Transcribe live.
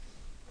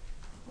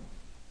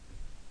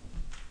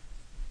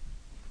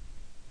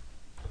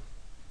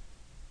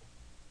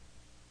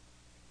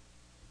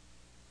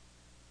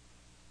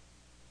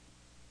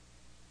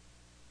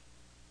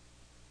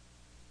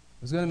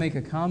was going to make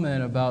a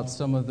comment about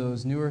some of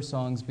those newer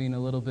songs being a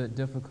little bit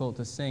difficult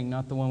to sing.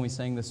 Not the one we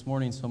sang this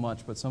morning so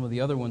much, but some of the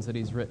other ones that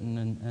he's written.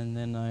 And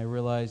then I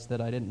realized that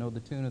I didn't know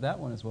the tune of that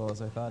one as well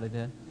as I thought I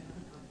did.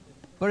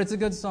 But it's a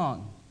good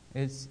song.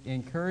 It's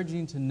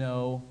encouraging to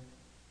know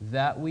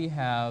that we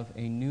have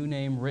a new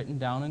name written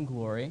down in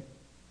glory,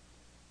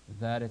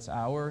 that it's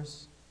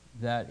ours,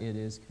 that it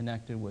is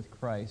connected with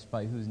Christ,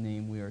 by whose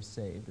name we are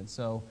saved. And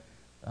so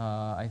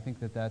I think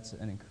that that's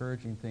an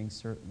encouraging thing,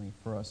 certainly,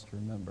 for us to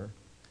remember.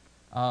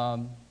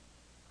 Along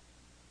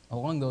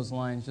those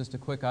lines, just a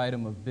quick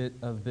item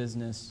of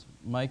business.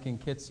 Mike and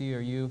Kitsy,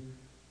 are you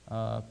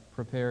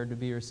prepared to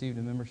be received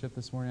a membership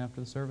this morning after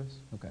the service?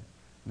 Okay.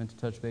 I meant to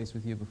touch base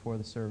with you before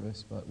the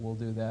service, but we'll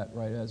do that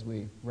right as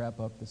we wrap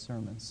up the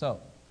sermon. So,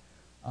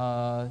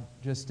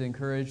 just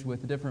encouraged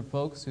with the different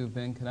folks who've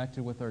been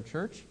connected with our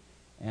church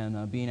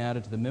and being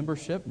added to the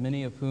membership,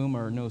 many of whom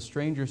are no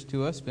strangers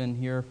to us, been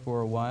here for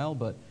a while,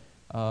 but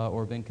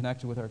or been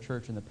connected with our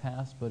church in the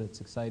past, but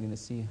it's exciting to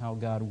see how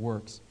God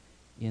works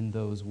in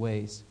those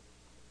ways.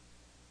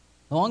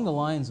 Along the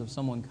lines of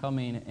someone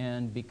coming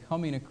and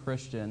becoming a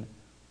Christian,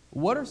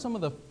 what are some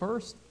of the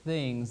first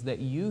things that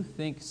you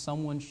think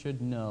someone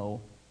should know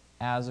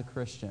as a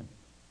Christian?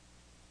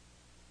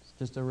 It's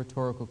just a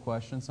rhetorical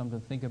question, something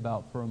to think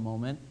about for a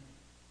moment.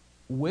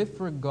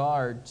 With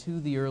regard to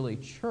the early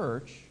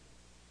church,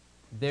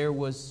 there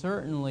was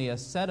certainly a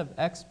set of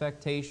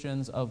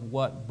expectations of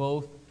what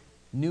both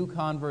new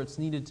converts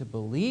needed to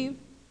believe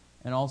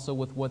and also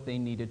with what they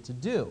needed to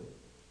do.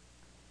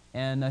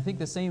 And I think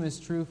the same is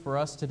true for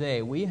us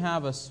today. We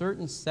have a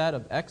certain set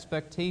of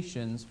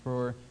expectations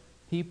for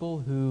people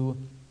who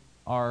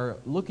are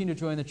looking to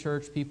join the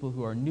church, people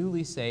who are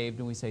newly saved,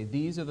 and we say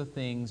these are the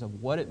things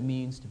of what it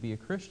means to be a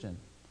Christian.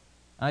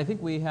 And I think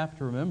we have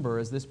to remember,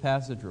 as this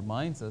passage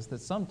reminds us,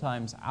 that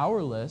sometimes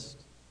our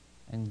list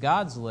and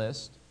God's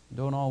list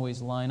don't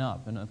always line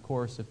up. And of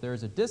course, if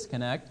there's a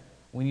disconnect,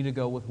 we need to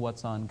go with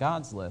what's on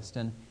God's list.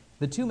 And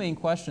the two main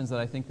questions that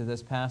I think that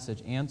this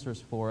passage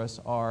answers for us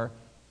are,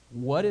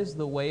 what is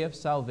the way of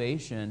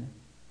salvation,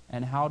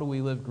 and how do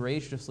we live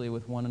graciously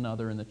with one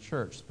another in the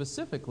church?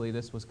 Specifically,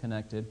 this was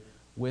connected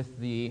with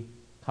the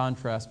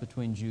contrast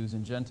between Jews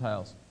and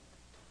Gentiles.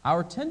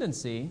 Our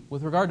tendency,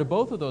 with regard to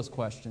both of those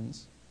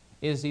questions,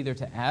 is either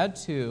to add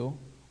to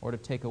or to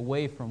take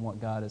away from what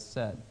God has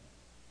said.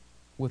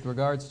 With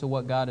regards to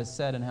what God has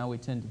said and how we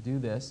tend to do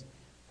this,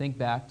 think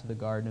back to the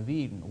Garden of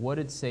Eden. What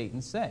did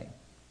Satan say?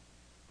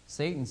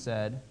 Satan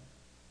said,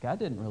 God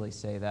didn't really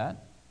say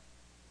that.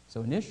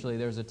 So initially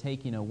there's a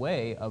taking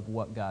away of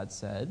what God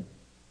said,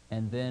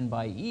 and then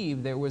by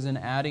Eve there was an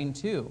adding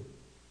to.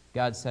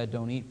 God said,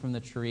 don't eat from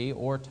the tree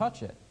or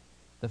touch it.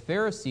 The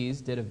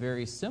Pharisees did a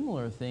very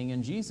similar thing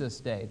in Jesus'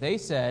 day. They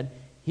said,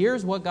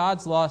 here's what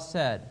God's law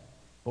said,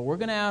 but we're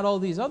going to add all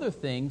these other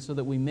things so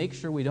that we make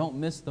sure we don't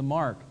miss the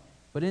mark.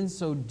 But in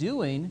so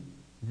doing,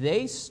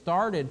 they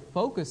started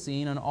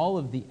focusing on all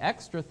of the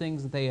extra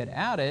things that they had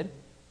added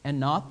and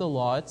not the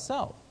law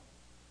itself.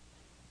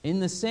 In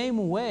the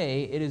same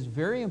way, it is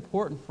very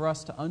important for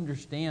us to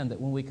understand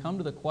that when we come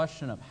to the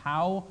question of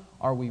how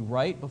are we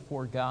right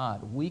before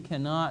God, we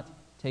cannot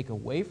take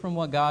away from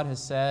what God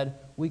has said.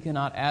 We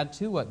cannot add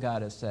to what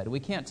God has said. We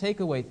can't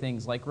take away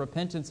things like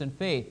repentance and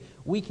faith.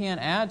 We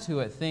can't add to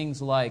it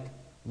things like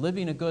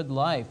living a good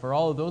life or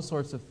all of those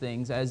sorts of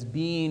things as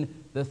being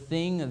the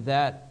thing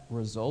that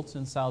results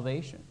in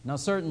salvation. Now,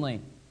 certainly,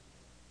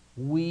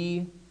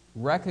 we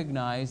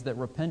recognize that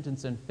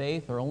repentance and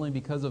faith are only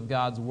because of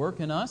God's work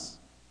in us,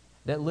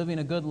 that living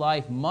a good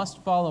life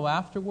must follow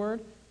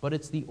afterward, but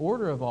it's the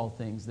order of all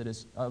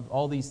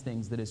these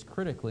things that is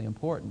critically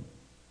important.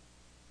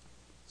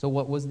 So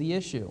what was the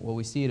issue? Well,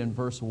 we see it in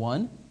verse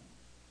 1.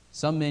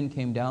 Some men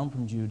came down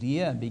from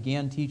Judea and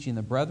began teaching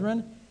the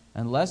brethren,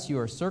 unless you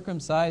are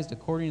circumcised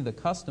according to the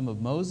custom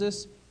of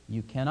Moses,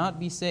 you cannot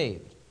be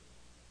saved.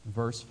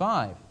 Verse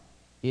 5.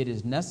 It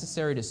is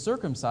necessary to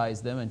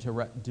circumcise them and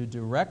to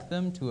direct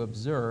them to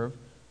observe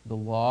the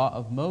law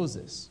of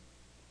Moses.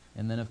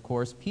 And then, of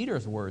course,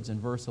 Peter's words in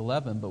verse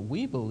 11, but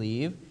we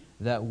believe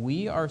that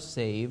we are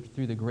saved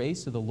through the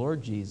grace of the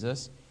Lord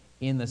Jesus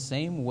in the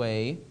same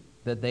way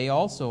that they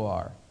also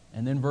are.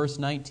 And then verse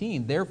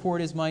 19, therefore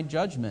it is my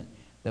judgment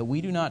that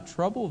we do not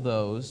trouble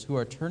those who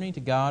are turning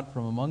to God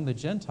from among the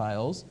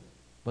Gentiles,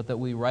 but that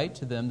we write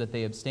to them that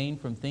they abstain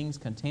from things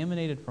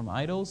contaminated from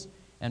idols,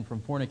 and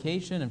from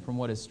fornication, and from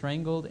what is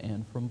strangled,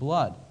 and from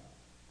blood.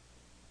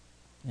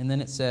 And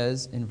then it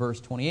says in verse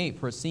 28,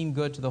 for it seemed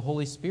good to the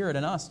Holy Spirit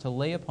and us to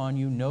lay upon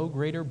you no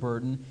greater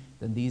burden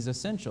than these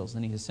essentials.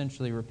 And he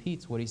essentially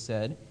repeats what he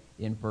said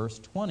in verse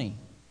 20.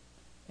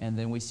 And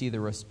then we see the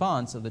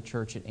response of the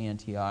church at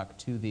Antioch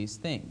to these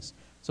things.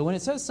 So when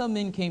it says some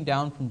men came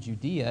down from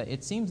Judea,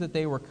 it seems that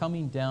they were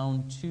coming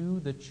down to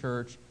the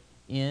church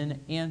in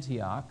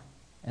Antioch,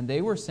 and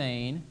they were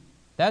saying,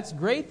 that's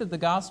great that the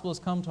gospel has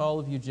come to all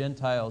of you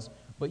Gentiles,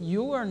 but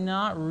you are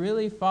not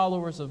really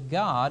followers of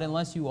God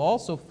unless you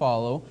also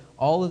follow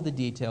all of the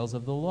details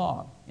of the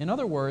law. In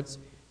other words,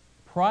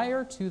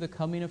 prior to the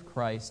coming of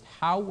Christ,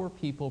 how were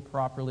people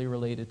properly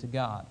related to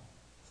God?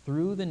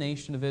 through the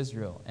nation of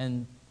Israel.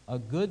 And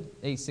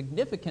a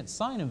significant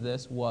sign of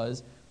this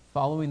was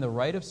following the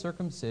rite of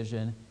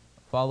circumcision,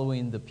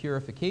 following the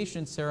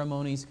purification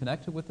ceremonies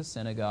connected with the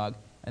synagogue,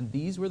 and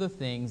these were the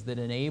things that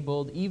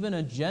enabled even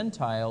a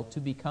Gentile to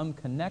become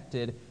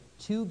connected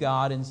to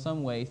God in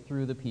some way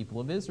through the people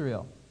of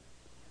Israel.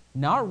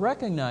 Not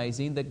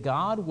recognizing that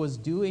God was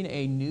doing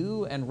a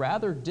new and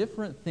rather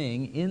different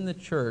thing in the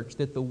church,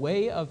 that the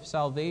way of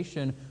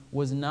salvation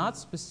was not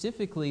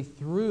specifically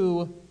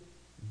through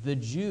the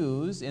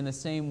Jews in the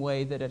same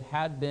way that it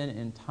had been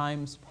in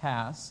times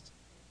past.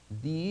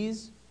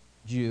 These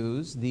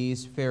Jews,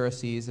 these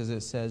Pharisees, as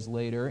it says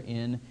later,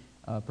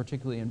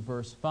 particularly in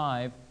verse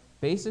 5,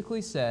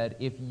 basically said,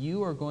 if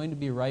you are going to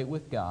be right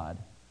with God,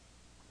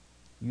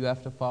 you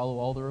have to follow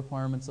all the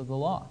requirements of the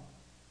law.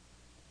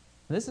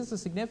 This is a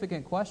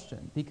significant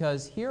question,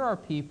 because here are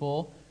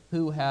people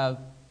who have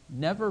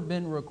never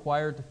been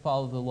required to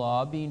follow the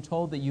law, being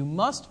told that you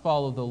must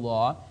follow the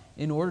law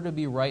in order to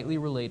be rightly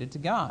related to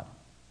God.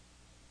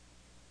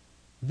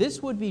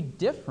 This would be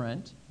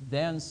different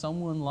than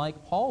someone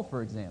like Paul,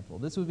 for example.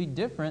 This would be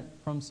different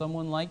from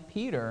someone like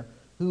Peter,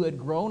 who had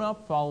grown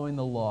up following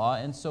the law,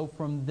 and so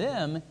for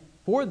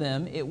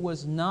them, it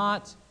was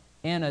not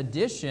an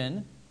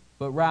addition,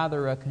 but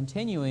rather a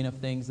continuing of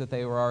things that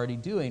they were already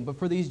doing. But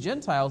for these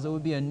Gentiles, it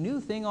would be a new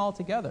thing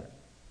altogether.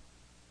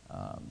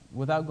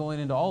 Without going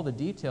into all the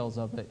details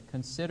of it,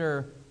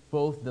 consider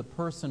both the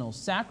personal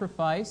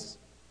sacrifice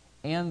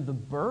and the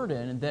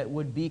burden that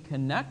would be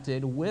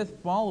connected with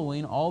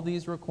following all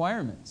these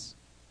requirements.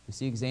 We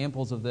see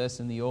examples of this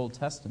in the Old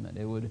Testament.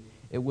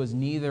 It was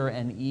neither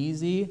an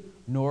easy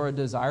nor a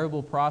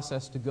desirable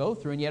process to go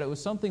through, and yet it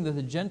was something that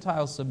the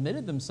Gentiles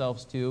submitted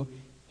themselves to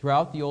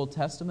throughout the Old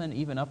Testament,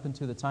 even up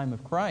into the time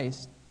of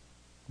Christ.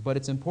 But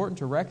it's important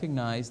to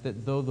recognize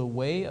that though the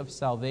way of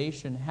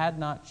salvation had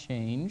not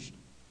changed,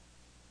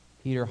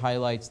 Peter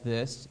highlights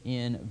this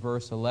in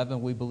verse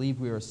 11, we believe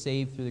we are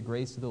saved through the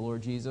grace of the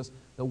Lord Jesus.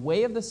 The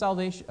way of the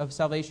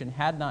salvation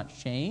had not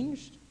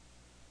changed,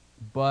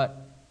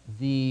 but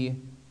the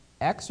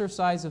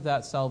exercise of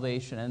that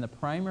salvation and the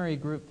primary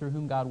group through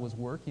whom God was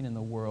working in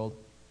the world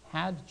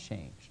had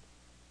changed.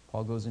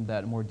 Paul goes into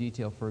that in more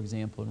detail, for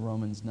example, in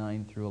Romans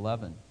 9 through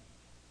 11.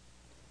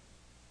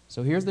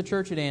 So here's the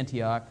church at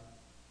Antioch,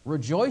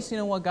 rejoicing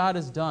in what God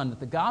has done, that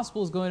the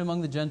gospel is going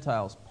among the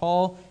Gentiles.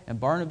 Paul and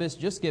Barnabas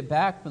just get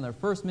back from their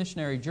first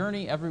missionary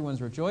journey.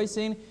 Everyone's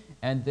rejoicing.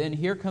 And then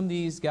here come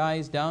these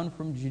guys down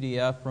from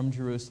Judea, from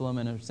Jerusalem,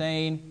 and are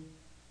saying,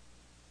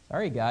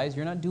 sorry guys,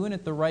 you're not doing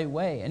it the right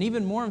way. And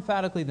even more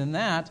emphatically than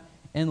that,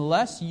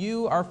 unless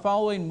you are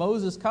following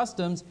Moses'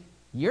 customs,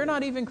 you're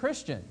not even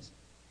Christians.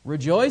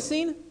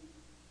 Rejoicing?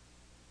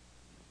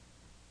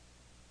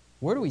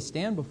 Where do we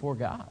stand before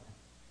God?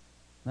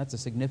 That's a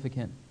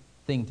significant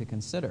thing to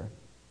consider.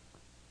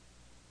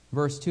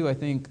 Verse 2, I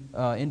think,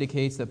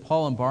 indicates that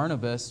Paul and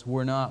Barnabas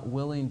were not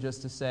willing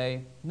just to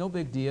say, no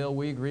big deal,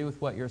 we agree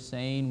with what you're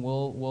saying,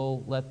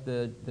 we'll let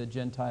the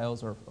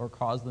Gentiles or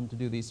cause them to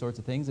do these sorts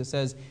of things. It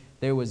says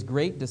there was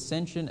great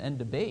dissension and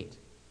debate.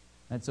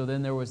 And so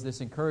then there was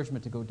this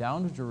encouragement to go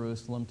down to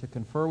Jerusalem to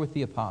confer with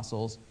the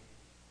apostles,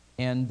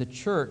 and the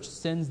church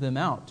sends them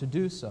out to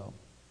do so.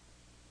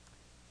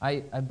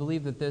 I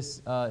believe that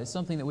this is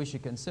something that we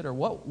should consider.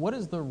 What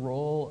is the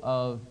role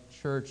of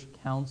church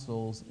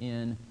councils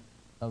in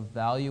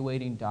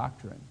evaluating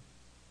doctrine?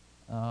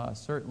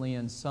 Certainly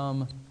in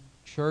some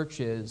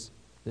churches,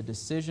 the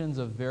decisions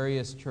of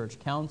various church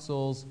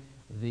councils,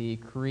 the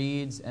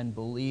creeds and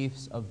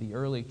beliefs of the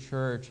early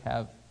church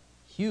have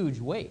huge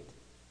weight.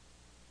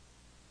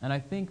 And I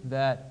think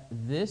that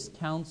this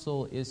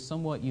council is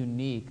somewhat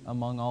unique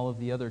among all of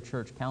the other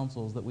church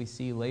councils that we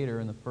see later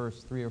in the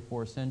first 3 or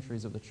 4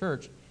 centuries of the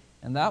church.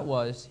 And that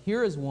was,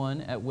 here is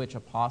one at which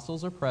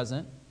apostles are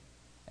present,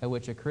 at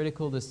which a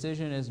critical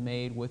decision is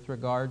made with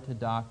regard to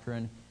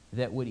doctrine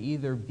that would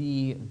either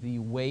be the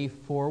way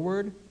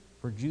forward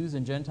for Jews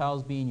and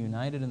Gentiles being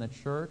united in the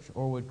church,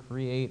 or would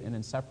create an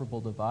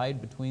inseparable divide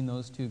between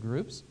those two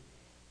groups.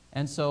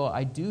 And so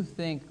I do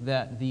think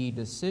that the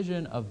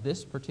decision of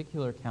this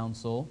particular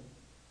council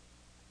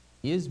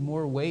is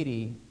more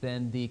weighty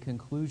than the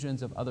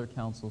conclusions of other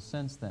councils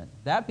since then.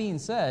 That being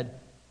said,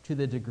 to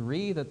the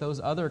degree that those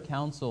other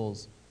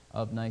councils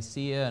of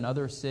Nicaea and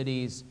other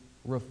cities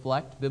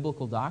reflect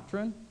biblical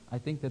doctrine, I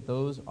think that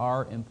those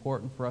are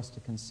important for us to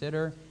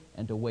consider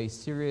and to weigh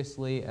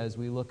seriously as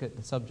we look at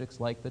the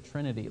subjects like the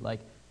Trinity, like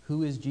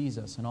who is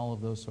Jesus, and all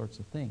of those sorts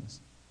of things.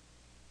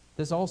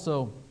 This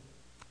also,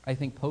 I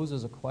think,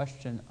 poses a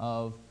question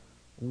of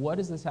what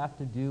does this have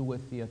to do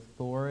with the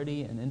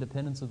authority and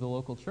independence of the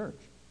local church?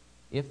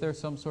 If there's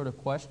some sort of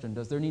question,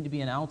 does there need to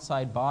be an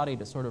outside body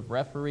to sort of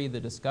referee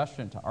the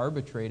discussion, to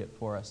arbitrate it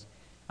for us?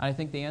 And I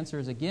think the answer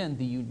is, again,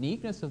 the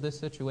uniqueness of this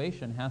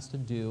situation has to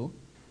do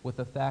with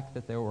the fact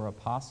that there were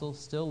apostles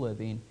still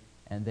living,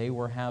 and they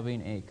were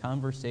having a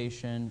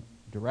conversation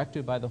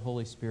directed by the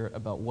Holy Spirit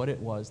about what it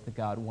was that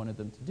God wanted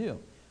them to do.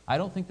 I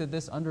don't think that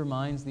this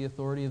undermines the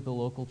authority of the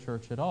local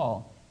church at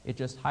all. It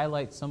just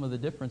highlights some of the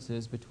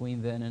differences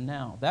between then and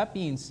now. That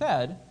being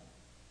said,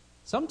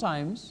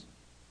 Sometimes,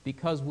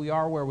 because we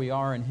are where we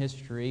are in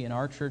history, in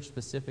our church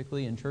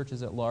specifically, and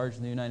churches at large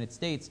in the United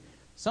States,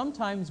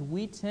 sometimes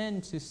we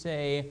tend to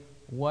say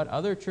what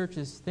other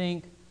churches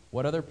think,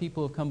 what other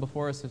people who have come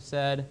before us have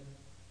said,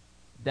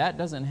 that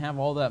doesn't have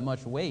all that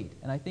much weight.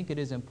 And I think it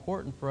is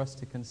important for us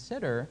to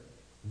consider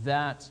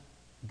that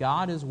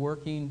God is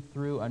working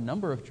through a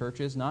number of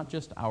churches, not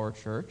just our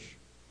church.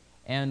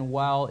 And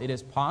while it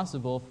is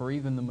possible for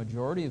even the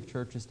majority of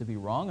churches to be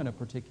wrong on a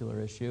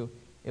particular issue,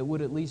 it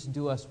would at least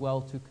do us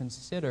well to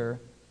consider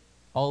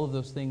all of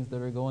those things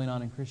that are going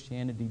on in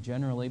Christianity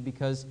generally,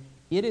 because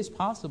it is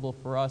possible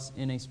for us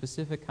in a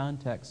specific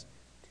context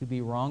to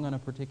be wrong on a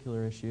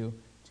particular issue,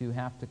 to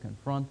have to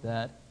confront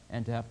that,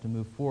 and to have to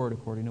move forward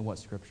according to what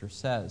Scripture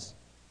says.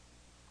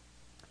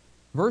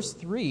 Verse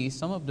 3,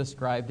 some have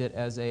described it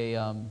as a,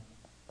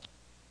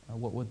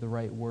 what would the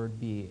right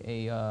word be?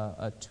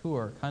 A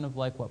tour, kind of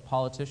like what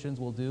politicians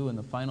will do in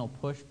the final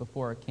push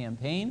before a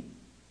campaign.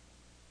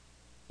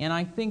 And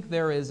I think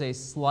there is a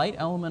slight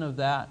element of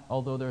that,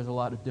 although there's a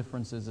lot of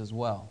differences as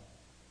well.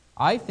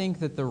 I think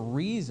that the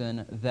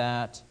reason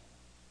that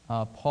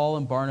Paul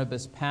and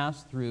Barnabas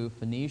passed through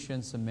Phoenicia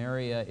and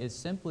Samaria is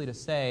simply to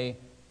say,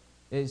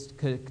 is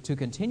to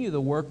continue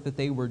the work that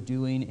they were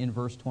doing in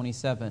verse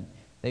 27.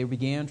 They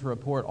began to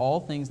report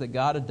all things that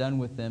God had done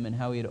with them and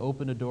how He had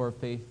opened a door of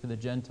faith to the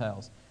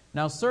Gentiles.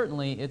 Now,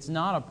 certainly, it's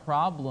not a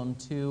problem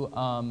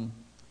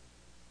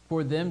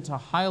for them to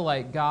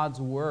highlight God's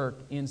work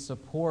in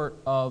support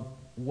of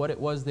what it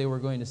was they were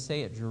going to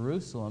say at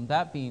Jerusalem.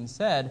 That being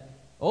said,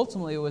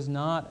 ultimately, it was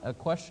not a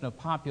question of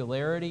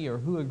popularity or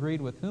who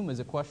agreed with whom. It was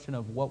a question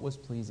of what was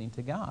pleasing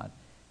to God.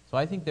 So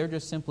I think they're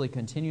just simply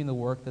continuing the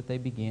work that they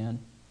began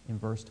in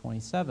verse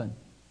 27.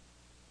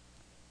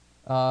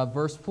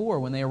 Verse 4,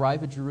 when they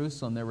arrived at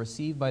Jerusalem, they're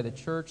received by the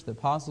church, the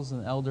apostles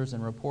and the elders,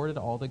 and reported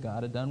all that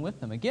God had done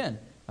with them. Again,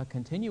 a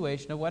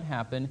continuation of what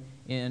happened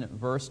in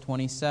verse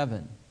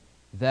 27,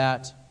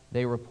 that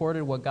they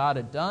reported what God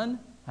had done,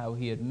 how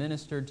He had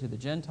ministered to the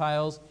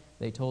Gentiles.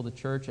 They told the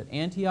church at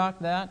Antioch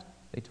that.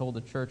 They told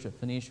the church at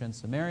Phoenicia and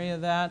Samaria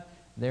that.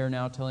 They're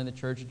now telling the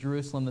church at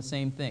Jerusalem the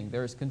same thing.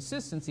 There is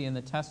consistency in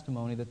the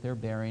testimony that they're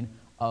bearing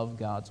of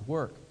God's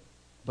work.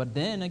 But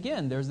then,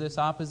 again, there's this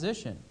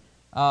opposition.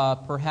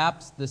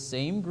 Perhaps the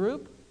same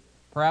group,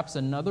 perhaps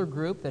another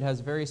group that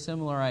has very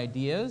similar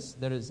ideas,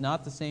 that is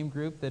not the same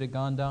group that had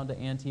gone down to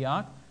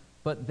Antioch,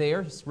 but they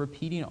are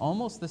repeating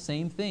almost the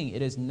same thing.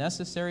 It is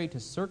necessary to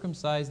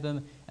circumcise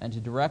them and to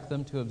direct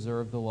them to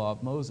observe the law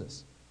of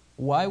Moses.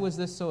 Why was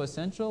this so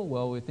essential?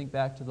 Well, we think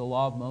back to the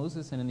law of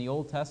Moses, and in the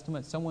Old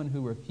Testament, someone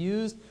who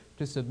refused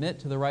to submit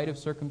to the rite of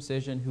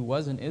circumcision, who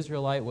was an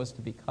Israelite, was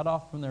to be cut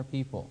off from their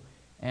people.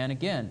 And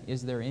again,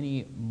 is there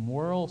any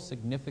moral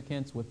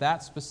significance with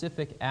that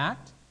specific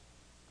act?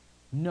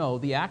 No,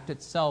 the act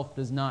itself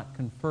does not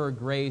confer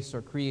grace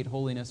or create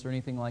holiness or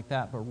anything like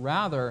that, but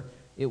rather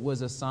it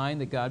was a sign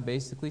that God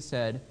basically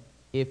said,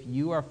 if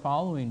you are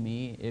following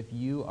me, if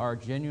you are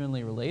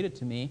genuinely related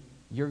to me,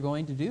 you're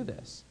going to do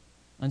this.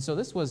 And so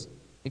this was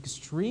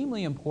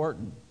extremely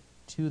important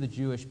to the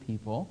Jewish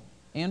people,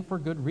 and for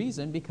good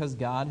reason, because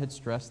God had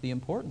stressed the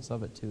importance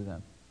of it to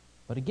them.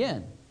 But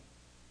again,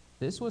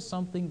 this was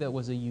something that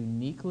was a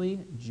uniquely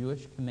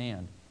Jewish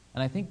command.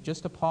 And I think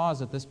just to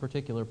pause at this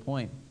particular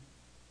point,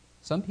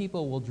 some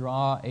people will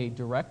draw a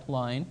direct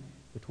line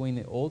between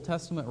the Old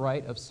Testament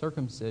rite of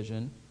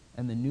circumcision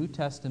and the New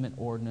Testament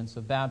ordinance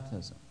of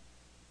baptism.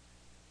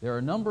 There are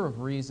a number of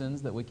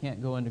reasons that we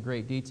can't go into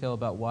great detail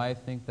about why I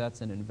think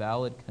that's an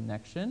invalid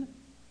connection,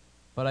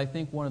 but I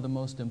think one of the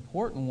most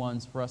important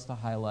ones for us to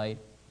highlight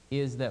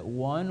is that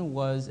one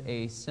was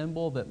a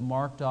symbol that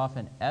marked off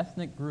an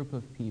ethnic group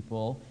of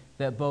people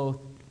that both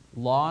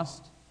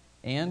lost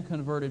and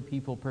converted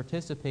people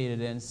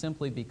participated in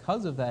simply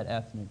because of that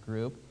ethnic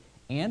group,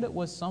 and it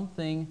was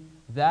something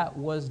that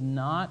was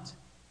not,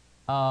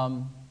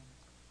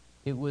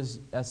 it was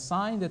a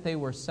sign that they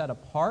were set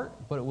apart,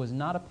 but it was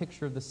not a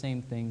picture of the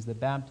same things that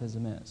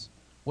baptism is.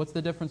 What's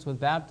the difference with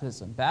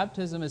baptism?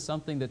 Baptism is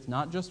something that's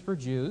not just for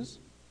Jews,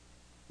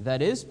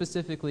 that is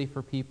specifically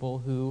for people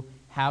who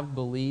have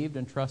believed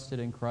and trusted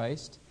in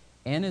Christ,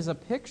 and is a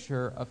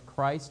picture of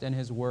Christ and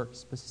His work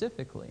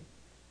specifically.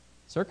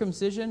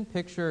 Circumcision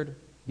pictured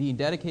being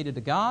dedicated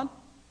to God.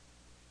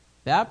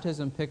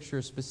 Baptism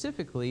pictures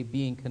specifically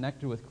being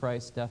connected with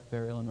Christ's death,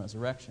 burial, and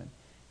resurrection.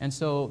 And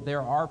so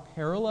there are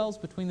parallels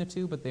between the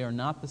two, but they are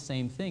not the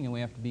same thing, and we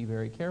have to be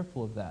very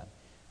careful of that.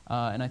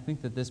 And I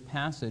think that this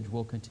passage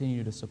will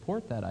continue to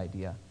support that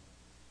idea.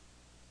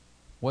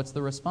 What's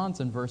the response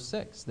in verse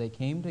 6? They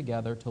came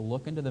together to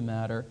look into the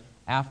matter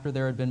after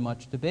there had been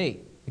much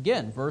debate.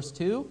 Again, verse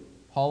 2,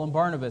 Paul and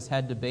Barnabas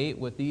had debate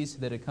with these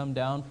that had come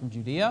down from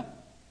Judea.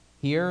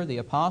 Here, the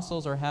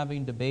apostles are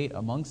having debate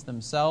amongst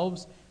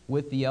themselves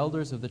with the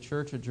elders of the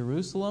church at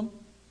Jerusalem.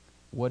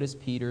 What is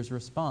Peter's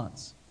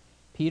response?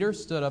 Peter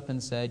stood up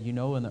and said, "You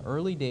know, in the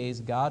early days,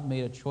 God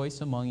made a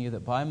choice among you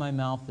that by my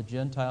mouth the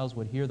Gentiles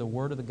would hear the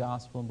word of the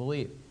gospel and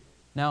believe."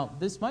 Now,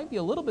 this might be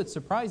a little bit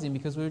surprising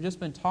because we've just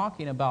been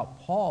talking about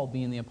Paul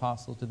being the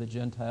apostle to the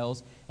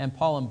Gentiles and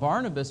Paul and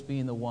Barnabas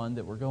being the one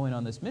that were going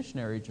on this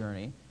missionary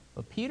journey.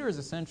 But Peter is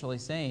essentially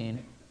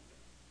saying,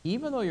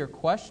 even though you're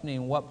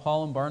questioning what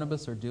Paul and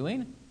Barnabas are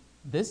doing,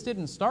 this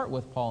didn't start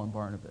with Paul and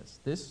Barnabas.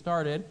 This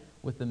started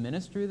with the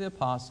ministry of the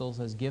apostles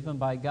as given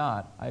by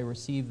God. I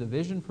received the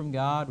vision from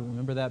God. We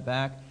remember that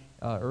back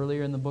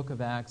earlier in the book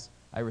of Acts.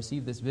 I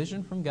received this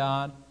vision from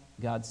God.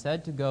 God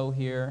said to go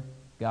here.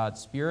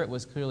 God's Spirit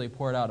was clearly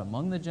poured out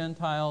among the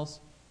Gentiles.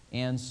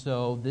 And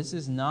so this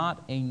is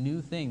not a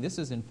new thing. This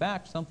is, in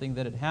fact, something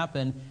that had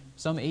happened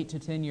some 8 to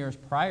 10 years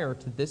prior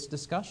to this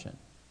discussion.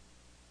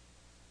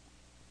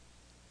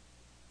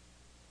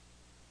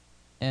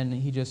 And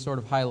he just sort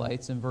of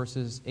highlights in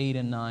verses 8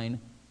 and 9,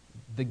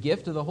 the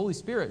gift of the Holy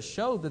Spirit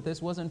showed that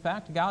this was, in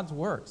fact, God's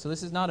work. So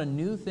this is not a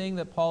new thing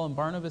that Paul and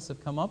Barnabas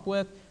have come up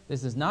with.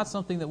 This is not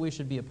something that we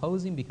should be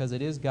opposing because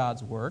it is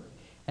God's work.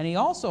 And he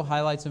also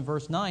highlights in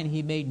verse 9,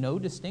 he made no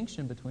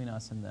distinction between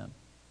us and them.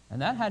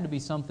 And that had to be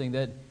something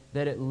that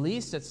at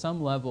least at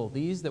some level,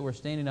 these that were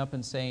standing up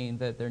and saying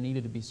that there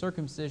needed to be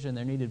circumcision,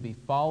 there needed to be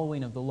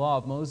following of the law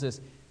of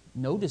Moses,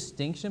 no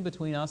distinction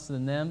between us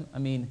and them. I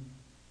mean,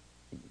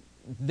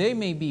 they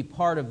may be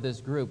part of this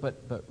group,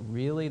 but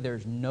really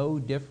there's no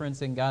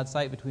difference in God's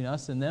sight between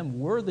us and them.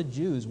 We're the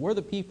Jews. We're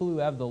the people who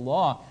have the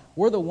law.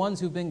 We're the ones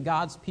who've been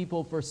God's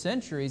people for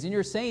centuries. And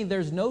you're saying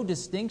there's no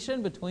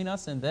distinction between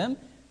us and them?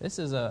 This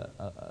is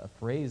a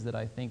phrase that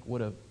I think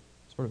would have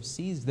sort of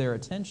seized their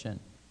attention.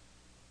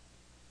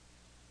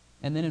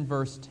 And then in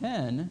verse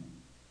 10,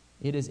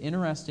 it is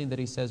interesting that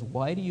he says,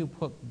 why do you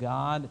put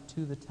God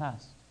to the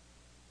test?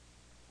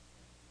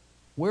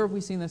 Where have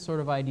we seen this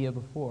sort of idea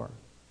before?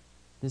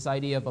 This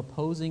idea of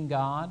opposing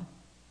God,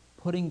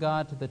 putting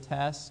God to the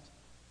test,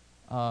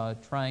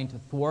 trying to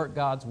thwart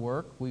God's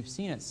work. We've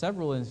seen it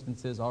several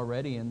instances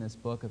already in this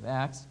book of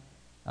Acts.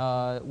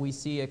 We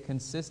see a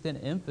consistent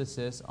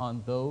emphasis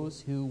on those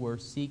who were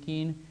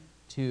seeking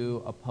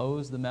to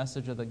oppose the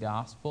message of the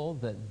gospel,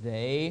 that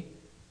they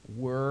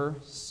were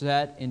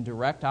set in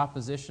direct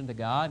opposition to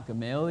God.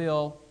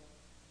 Gamaliel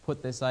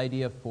put this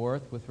idea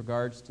forth with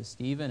regards to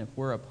Stephen. If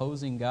we're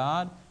opposing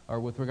God, or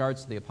with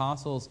regards to the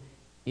apostles,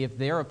 if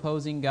they're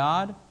opposing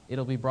God,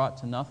 it'll be brought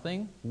to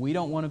nothing. We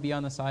don't want to be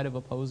on the side of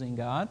opposing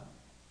God.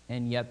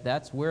 And yet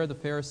that's where the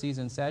Pharisees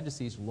and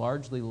Sadducees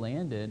largely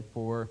landed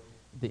for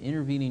the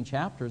intervening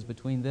chapters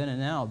between then and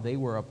now. They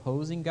were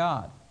opposing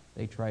God.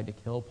 They tried to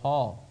kill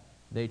Paul.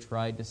 They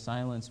tried to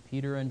silence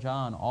Peter and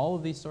John. All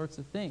of these sorts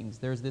of things.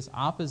 There's this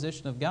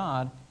opposition of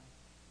God.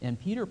 And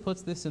Peter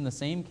puts this in the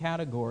same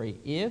category.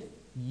 If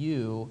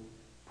you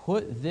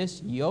put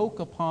this yoke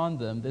upon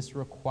them, this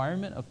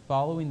requirement of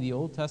following the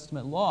Old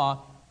Testament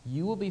law,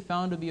 you will be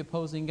found to be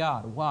opposing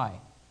God. Why?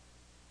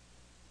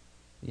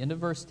 The end of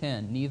verse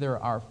 10, neither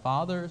our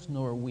fathers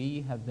nor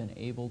we have been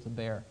able to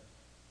bear.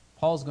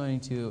 Paul's going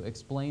to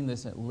explain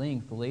this at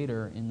length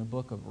later in the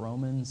book of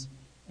Romans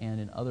and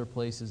in other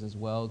places as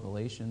well,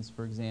 Galatians,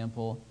 for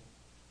example.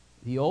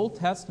 The Old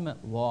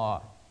Testament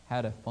law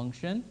had a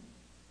function.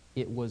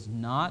 It was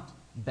not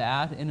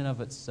bad in and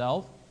of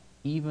itself,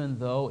 even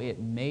though it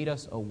made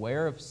us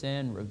aware of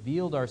sin,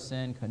 revealed our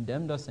sin,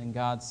 condemned us in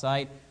God's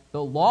sight.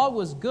 The law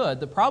was good.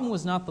 The problem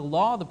was not the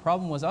law. The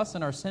problem was us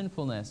and our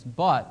sinfulness.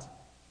 But,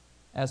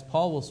 as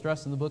Paul will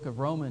stress in the book of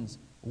Romans,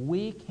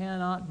 we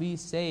cannot be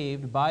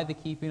saved by the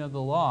keeping of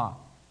the law.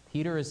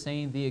 Peter is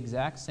saying the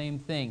exact same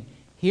thing.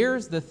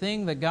 Here's the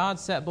thing that God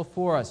set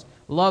before us.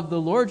 Love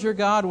the Lord your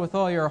God with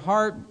all your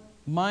heart,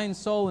 mind,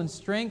 soul, and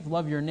strength.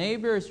 Love your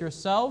neighbor as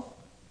yourself.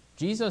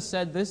 Jesus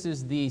said this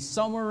is the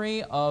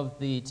summary of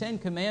the 10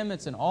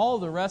 Commandments and all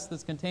the rest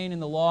that's contained in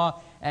the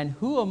law. And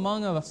who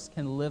among us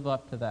can live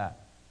up to that?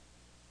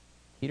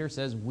 Peter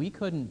says we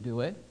couldn't do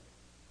it.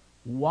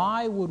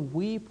 Why would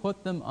we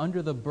put them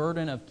under the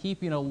burden of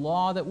keeping a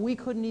law that we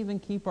couldn't even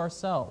keep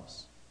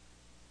ourselves?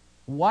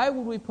 Why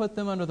would we put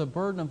them under the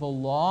burden of a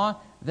law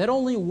that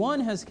only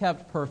one has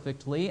kept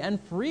perfectly and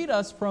freed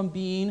us from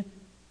being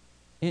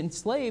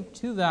enslaved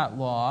to that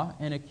law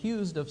and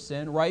accused of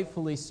sin,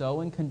 rightfully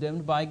so, and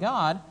condemned by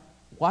God?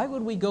 Why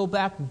would we go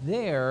back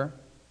there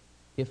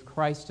if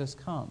Christ has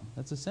come?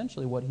 That's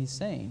essentially what he's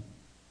saying.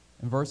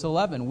 In verse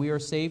 11, we are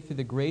saved through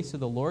the grace of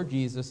the Lord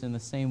Jesus in the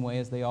same way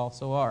as they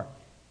also are.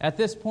 At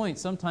this point,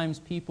 sometimes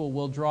people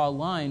will draw a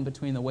line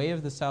between the way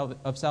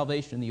of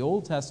salvation in the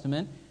Old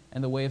Testament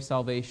and the way of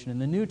salvation in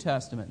the New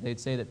Testament. They'd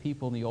say that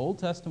people in the Old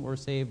Testament were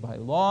saved by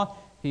law,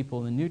 people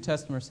in the New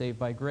Testament are saved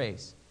by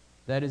grace.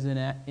 That is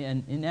an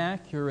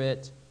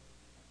inaccurate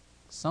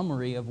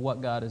summary of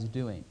what God is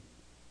doing.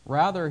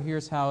 Rather,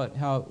 here's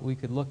how we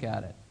could look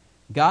at it.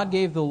 God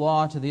gave the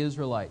law to the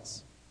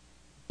Israelites.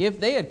 If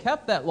they had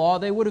kept that law,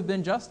 they would have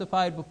been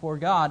justified before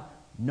God.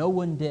 No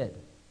one did.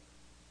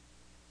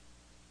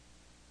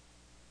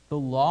 The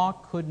law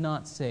could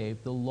not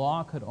save. The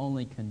law could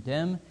only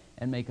condemn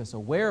and make us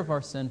aware of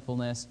our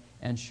sinfulness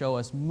and show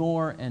us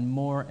more and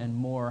more and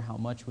more how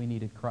much we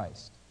needed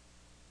Christ.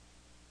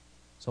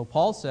 So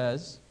Paul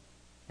says,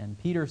 and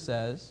Peter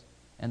says,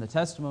 and the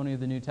testimony of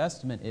the New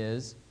Testament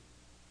is,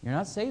 You're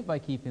not saved by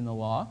keeping the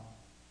law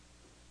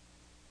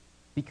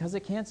because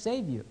it can't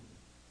save you.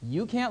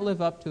 You can't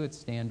live up to its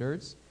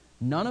standards.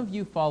 None of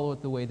you follow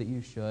it the way that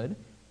you should.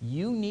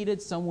 You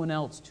needed someone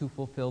else to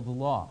fulfill the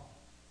law.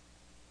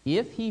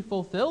 If he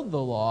fulfilled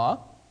the law,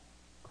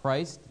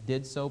 Christ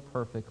did so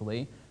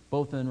perfectly,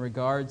 both in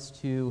regards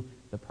to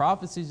the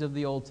prophecies of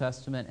the Old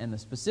Testament and the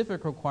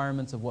specific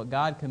requirements of what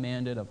God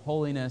commanded of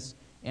holiness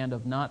and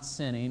of not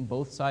sinning,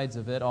 both sides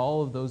of it,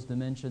 all of those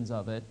dimensions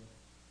of it.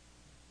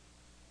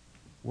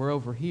 We're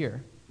over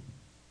here.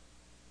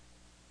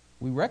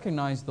 We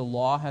recognize the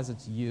law has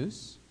its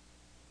use,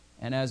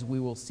 and as we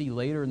will see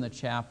later in the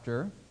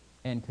chapter,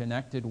 and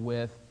connected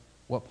with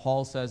what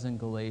Paul says in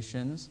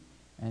Galatians,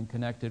 and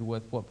connected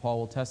with what Paul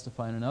will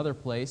testify in another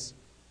place,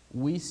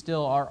 we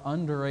still are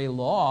under a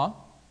law,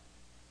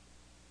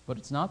 but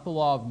it's not the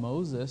law of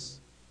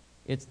Moses,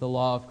 it's the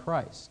law of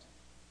Christ.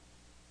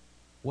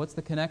 What's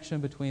the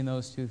connection between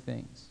those two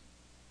things?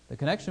 The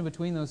connection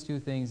between those two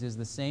things is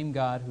the same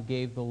God who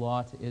gave the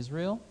law to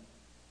Israel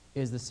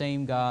is the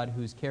same God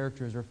whose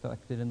character is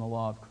reflected in the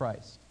law of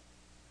Christ.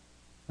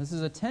 This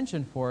is a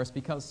tension for us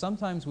because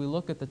sometimes we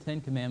look at the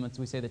Ten Commandments,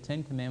 we say the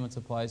Ten Commandments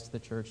applies to the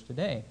church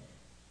today.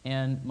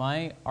 And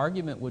my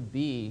argument would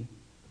be,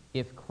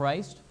 if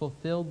Christ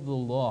fulfilled the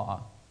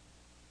law,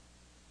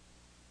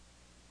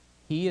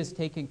 he has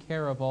taken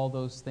care of all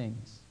those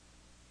things.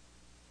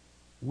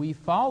 We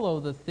follow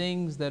the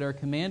things that are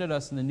commanded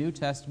us in the New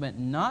Testament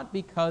not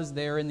because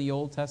they're in the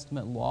Old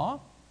Testament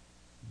law,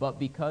 but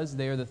because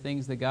they are the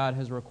things that God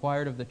has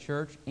required of the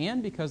church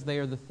and because they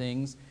are the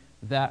things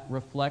that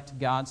reflect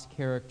God's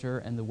character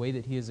and the way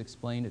that he has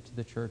explained it to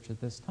the church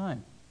at this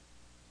time.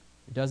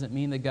 It doesn't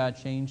mean that God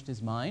changed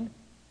his mind.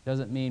 It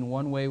doesn't mean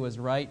one way was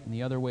right and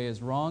the other way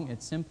is wrong.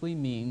 It simply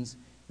means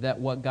that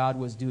what God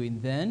was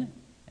doing then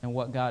and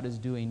what God is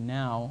doing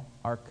now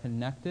are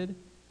connected,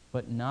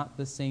 but not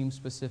the same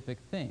specific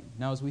thing.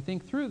 Now, as we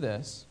think through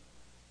this,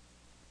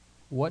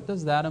 what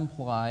does that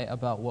imply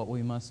about what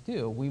we must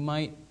do? We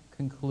might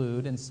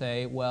conclude and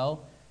say,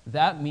 well,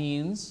 that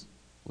means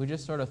we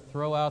just sort of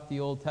throw out the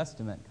Old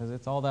Testament because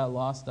it's all that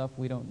law stuff,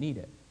 we don't need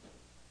it.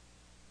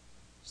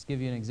 Just give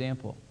you an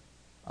example.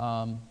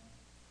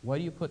 Why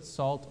do you put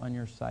salt on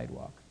your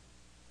sidewalk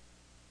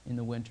in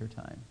the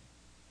wintertime?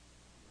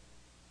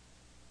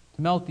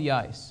 To melt the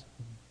ice.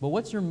 But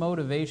what's your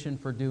motivation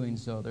for doing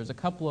so? There's a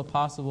couple of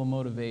possible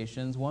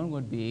motivations. One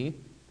would be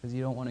because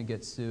you don't want to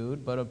get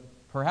sued, but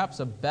perhaps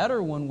a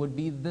better one would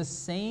be the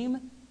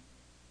same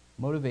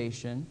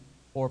motivation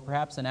or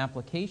perhaps an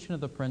application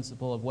of the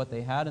principle of what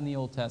they had in the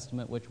Old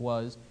Testament, which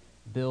was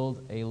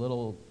build a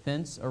little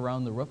fence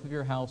around the roof of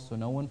your house so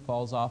no one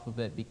falls off of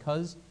it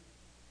because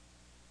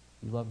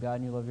you love God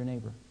and you love your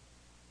neighbor.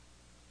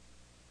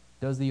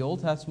 Does the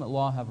Old Testament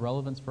law have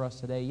relevance for us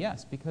today?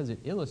 Yes, because it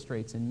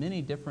illustrates in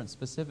many different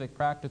specific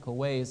practical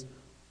ways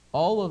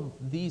all of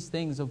these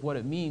things of what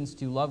it means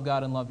to love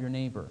God and love your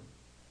neighbor.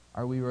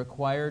 Are we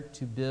required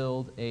to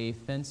build a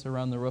fence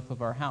around the roof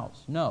of our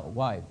house? No.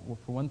 Why? Well,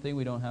 for one thing,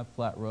 we don't have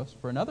flat roofs.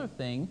 For another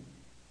thing,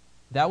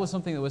 that was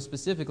something that was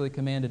specifically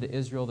commanded to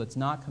Israel that's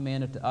not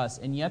commanded to us.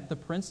 And yet the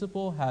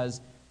principle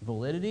has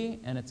validity,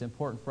 and it's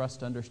important for us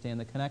to understand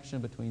the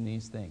connection between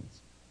these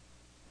things.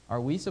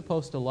 Are we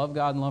supposed to love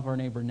God and love our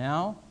neighbor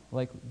now,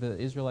 like the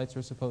Israelites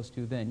were supposed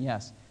to then?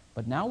 Yes.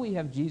 But now we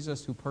have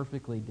Jesus who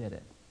perfectly did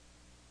it.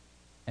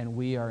 And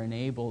we are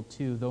enabled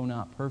to, though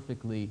not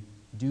perfectly,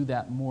 do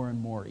that more and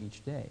more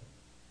each day.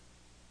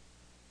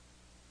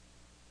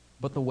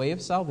 But the way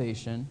of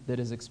salvation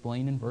that is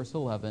explained in verse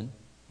 11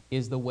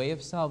 is the way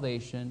of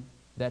salvation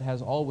that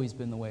has always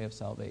been the way of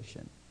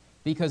salvation.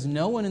 Because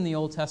no one in the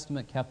Old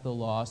Testament kept the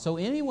law, so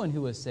anyone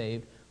who was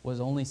saved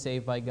was only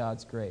saved by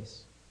God's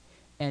grace.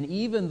 And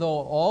even though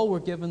all were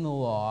given the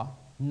law,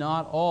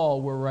 not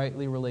all were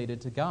rightly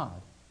related to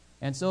God.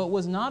 And so it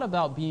was not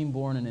about being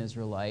born an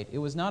Israelite. It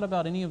was not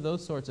about any of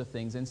those sorts of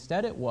things.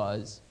 Instead, it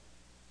was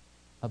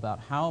about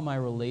how am I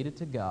related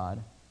to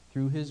God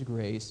through his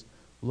grace,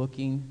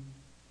 looking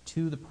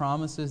to the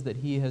promises that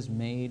he has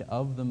made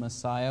of the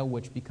Messiah,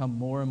 which become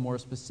more and more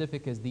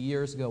specific as the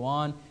years go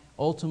on,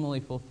 ultimately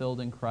fulfilled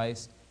in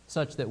Christ,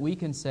 such that we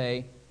can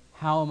say,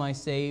 how am I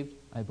saved?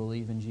 I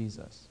believe in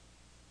Jesus.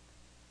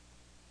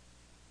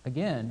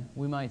 Again,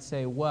 we might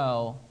say,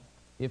 well,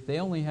 if they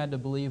only had to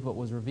believe what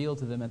was revealed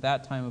to them at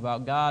that time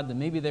about God, then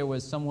maybe there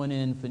was someone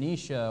in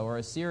Phoenicia or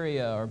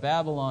Assyria or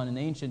Babylon in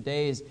ancient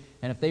days,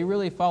 and if they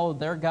really followed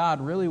their God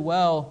really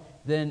well,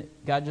 then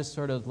God just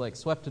sort of like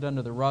swept it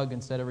under the rug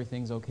and said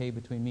everything's okay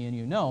between me and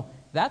you. No,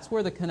 that's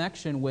where the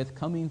connection with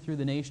coming through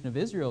the nation of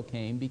Israel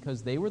came,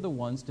 because they were the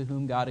ones to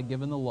whom God had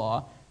given the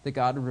law, that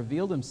God had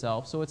revealed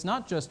himself. So it's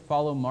not just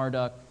follow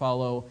Marduk,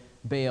 follow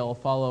Baal,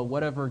 follow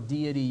whatever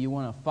deity you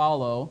want to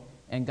follow,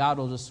 and God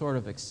will just sort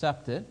of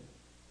accept it.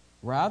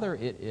 Rather,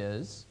 it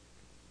is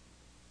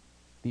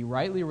be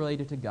rightly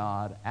related to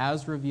God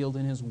as revealed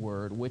in his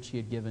word, which he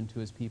had given to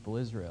his people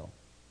Israel.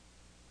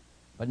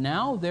 But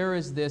now there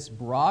is this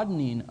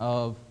broadening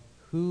of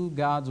who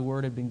God's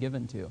word had been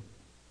given to.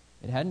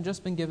 It hadn't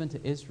just been given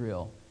to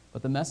Israel,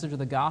 But the message of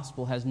the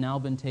gospel has now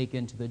been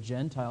taken to the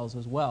Gentiles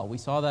as well. We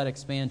saw that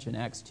expansion.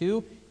 Acts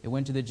 2, it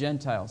went to the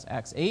Gentiles.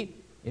 Acts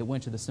 8, it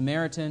went to the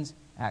Samaritans.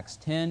 Acts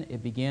 10,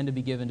 it began to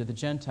be given to the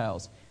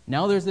Gentiles.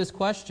 Now there's this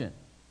question.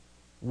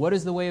 What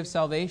is the way of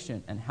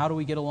salvation, and how do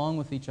we get along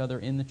with each other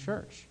in the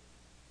church?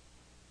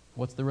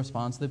 What's the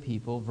response of the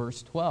people?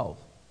 Verse 12.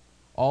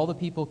 All the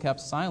people kept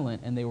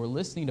silent, and they were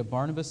listening to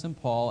Barnabas and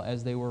Paul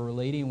as they were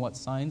relating what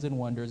signs and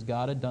wonders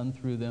God had done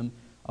through them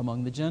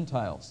among the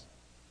Gentiles.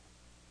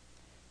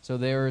 So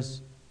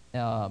there's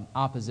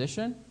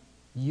opposition.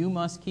 You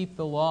must keep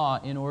the law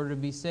in order to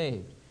be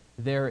saved.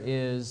 There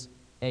is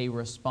a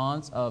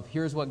response of,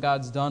 here's what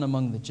God's done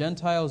among the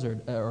Gentiles,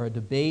 or a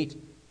debate.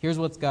 Here's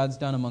what God's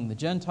done among the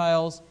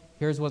Gentiles.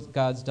 Here's what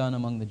God's done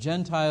among the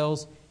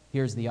Gentiles.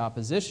 Here's the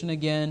opposition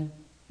again.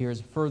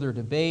 Here's further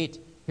debate.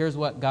 Here's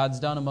what God's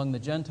done among the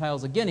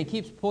Gentiles. Again, he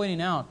keeps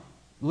pointing out,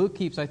 Luke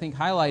keeps, I think,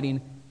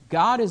 highlighting,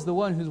 God is the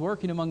one who's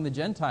working among the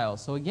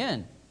Gentiles. So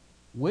again,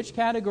 which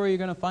category are you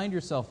going to find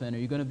yourself in? Are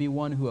you going to be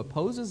one who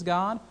opposes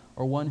God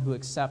or one who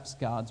accepts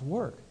God's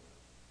work?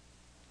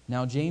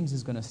 Now James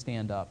is going to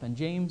stand up. And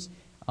James,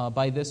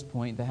 by this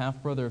point, the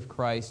half-brother of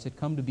Christ, had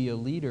come to be a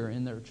leader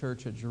in their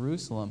church at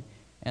Jerusalem.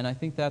 And I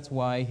think that's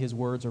why his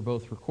words are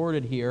both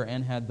recorded here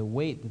and had the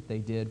weight that they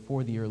did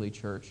for the early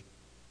church.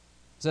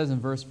 It says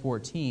in verse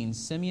 14,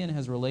 Simeon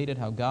has related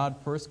how God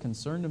first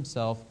concerned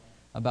himself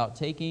about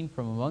taking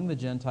from among the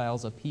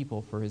Gentiles a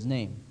people for his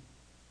name.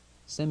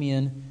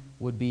 Simeon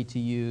would be, to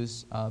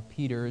use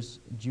Peter's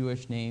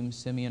Jewish name,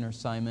 Simeon or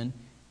Simon,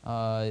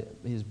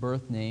 his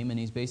birth name, and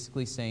he's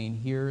basically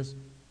saying, here's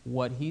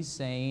what he's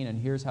saying, and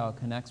here's how it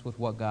connects with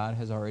what God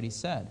has already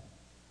said.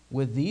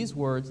 With these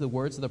words, the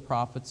words of the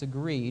prophets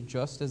agree,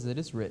 just as it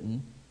is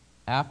written,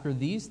 after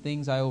these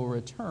things I will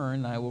return,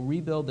 and I will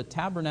rebuild the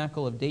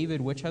tabernacle of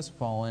David which has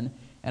fallen,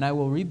 and I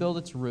will rebuild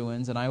its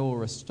ruins, and I will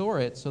restore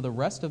it, so the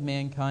rest of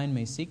mankind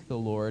may seek the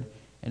Lord,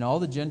 and all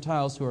the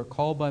Gentiles who are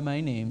called by my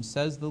name,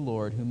 says the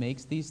Lord, who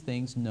makes these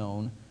things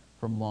known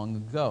from long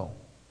ago.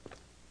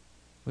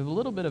 We have a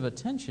little bit of a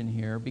tension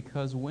here,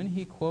 because when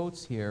he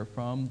quotes here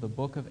from the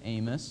book of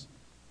Amos,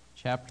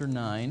 chapter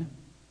 9,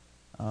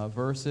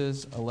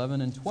 verses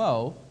 11 and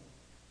 12,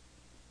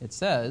 it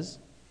says,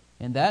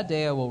 in that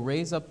day I will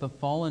raise up the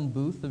fallen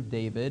booth of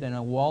David, and I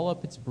will wall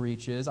up its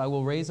breaches. I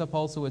will raise up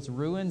also its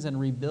ruins, and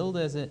rebuild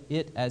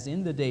it as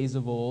in the days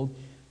of old,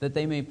 that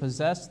they may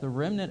possess the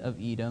remnant of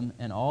Edom,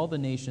 and all the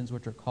nations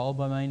which are called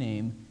by my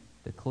name,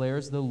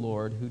 declares the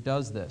Lord who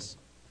does this.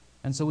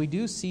 And so we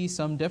do see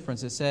some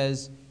difference. It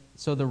says,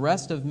 so the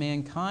rest of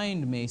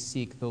mankind may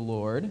seek the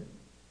Lord,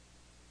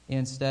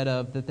 instead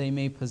of that they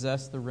may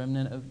possess the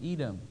remnant of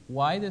Edom.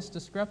 Why this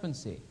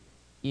discrepancy?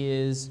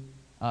 Is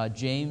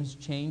James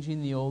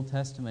changing the Old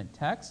Testament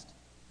text?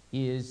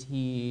 Is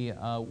he,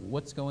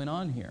 what's going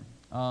on here?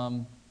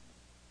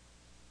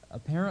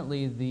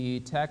 Apparently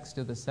the text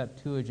of the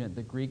Septuagint,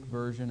 the Greek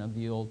version of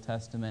the Old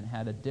Testament,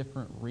 had a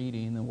different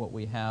reading than what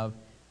we have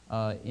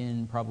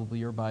in probably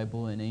your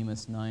Bible in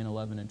Amos 9,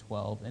 11, and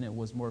 12, and it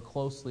was more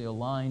closely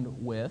aligned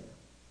with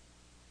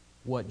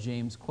what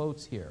James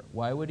quotes here.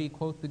 Why would he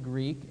quote the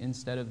Greek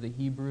instead of the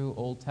Hebrew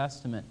Old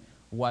Testament?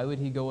 Why would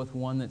he go with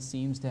one that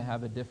seems to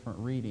have a different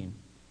reading?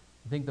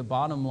 I think the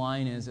bottom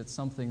line is it's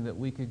something that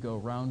we could go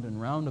round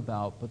and round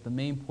about, but the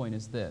main point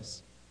is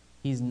this.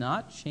 He's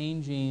not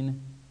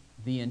changing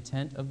the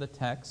intent of the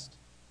text.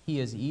 He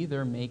is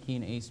either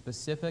making a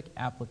specific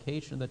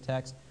application of the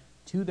text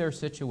to their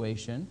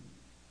situation,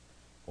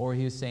 or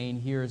he is saying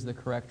here is the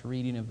correct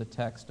reading of the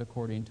text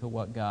according to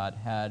what God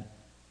had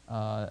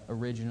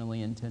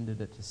originally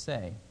intended it to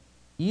say.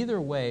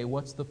 Either way,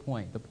 what's the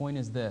point? The point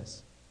is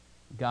this.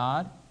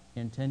 God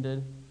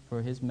intended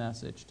for his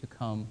message to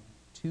come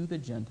to the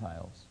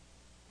Gentiles.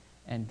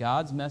 And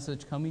God's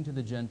message coming to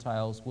the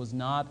Gentiles was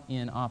not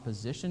in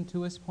opposition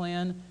to his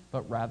plan,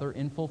 but rather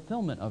in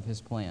fulfillment of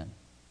his plan.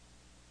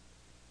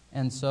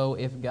 And so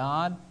if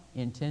God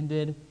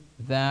intended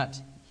that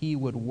he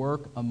would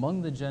work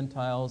among the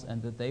Gentiles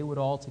and that they would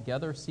all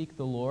together seek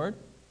the Lord,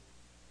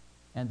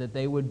 and that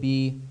they would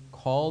be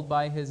called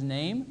by his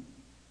name,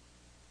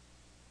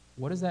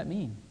 what does that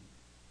mean?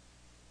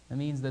 That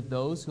means that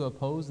those who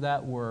oppose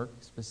that work,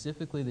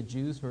 specifically the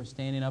Jews who are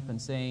standing up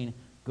and saying,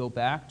 go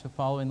back to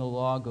following the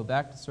law, go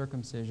back to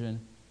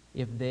circumcision,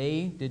 if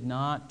they did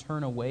not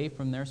turn away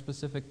from their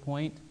specific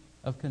point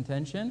of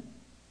contention,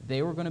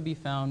 they were going to be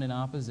found in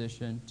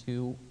opposition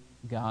to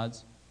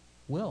God's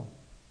will.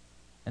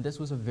 And this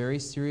was a very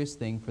serious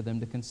thing for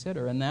them to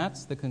consider. And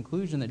that's the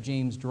conclusion that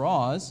James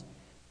draws.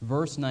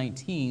 Verse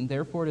 19,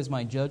 therefore it is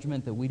my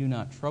judgment that we do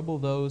not trouble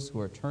those who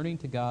are turning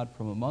to God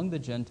from among the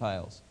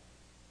Gentiles,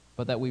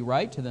 but that we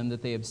write to them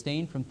that they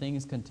abstain from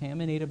things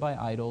contaminated by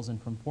idols and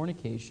from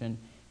fornication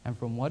and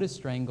from what is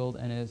strangled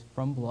and is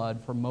from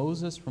blood. For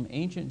Moses from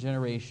ancient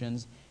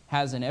generations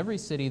has in every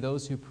city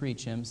those who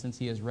preach him, since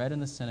he is read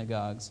in the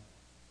synagogues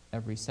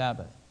every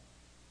Sabbath.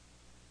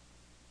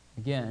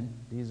 Again,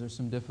 these are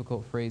some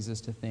difficult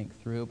phrases to think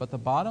through, but the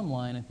bottom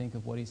line, I think,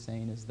 of what he's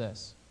saying is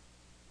this.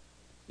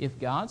 if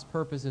God's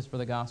purpose is for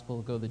the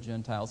gospel to go to the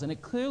Gentiles, and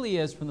it clearly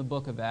is from the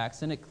book of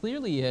Acts, and it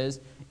clearly is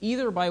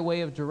either by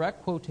way of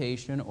direct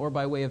quotation or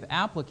by way of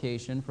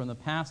application from the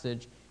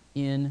passage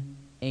in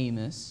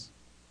Amos,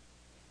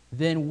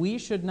 then we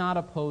should not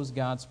oppose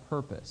God's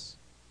purpose.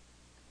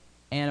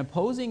 And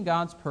opposing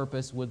God's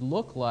purpose would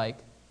look like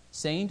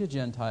saying to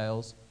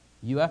Gentiles,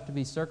 you have to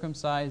be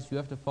circumcised, you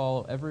have to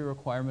follow every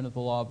requirement of the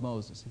law of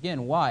Moses.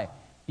 Again, why?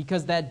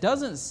 Because that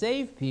doesn't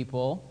save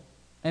people,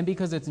 and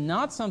because it's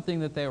not something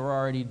that they were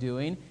already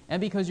doing,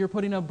 and because you're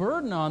putting a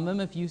burden on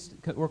them if you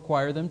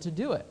require them to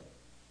do it.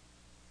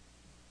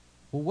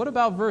 Well, what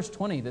about verse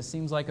 20? This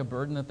seems like a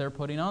burden that they're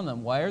putting on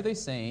them. Why are they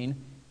saying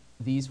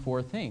these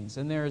four things?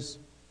 And there's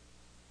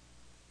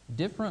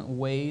different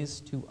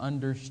ways to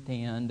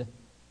understand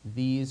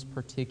these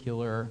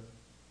particular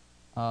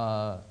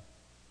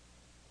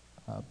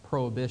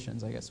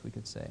prohibitions, I guess we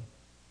could say.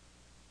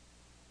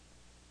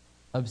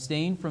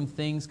 Abstain from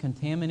things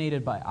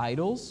contaminated by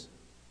idols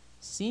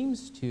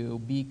seems to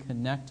be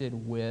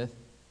connected with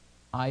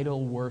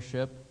idol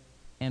worship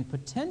and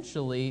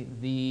potentially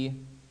the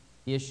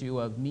issue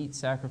of meat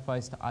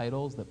sacrificed to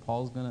idols that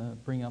Paul's going to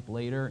bring up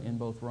later in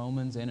both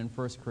Romans and in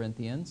 1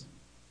 Corinthians.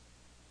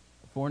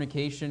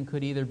 Fornication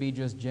could either be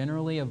just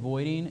generally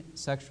avoiding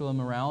sexual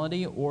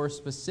immorality or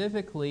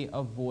specifically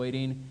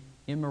avoiding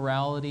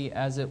immorality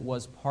as it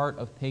was part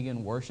of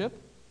pagan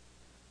worship.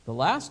 The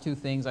last two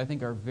things, I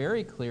think, are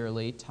very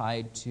clearly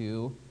tied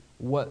to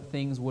what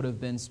things would have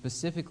been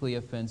specifically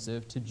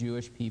offensive to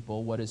Jewish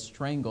people, what is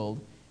strangled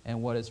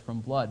and what is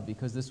from blood,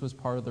 because this was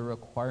part of the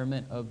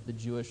requirement of the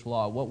Jewish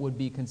law. What would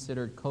be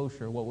considered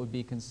kosher, what would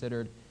be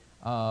considered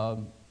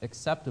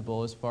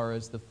acceptable as far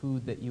as the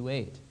food that you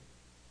ate.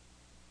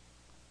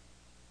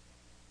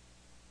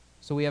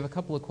 So we have a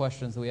couple of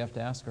questions that we have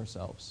to ask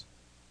ourselves.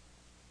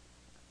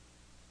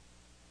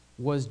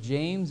 Was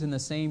James in the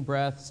same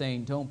breath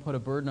saying, don't put a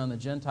burden on the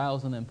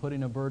Gentiles, and then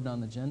putting a burden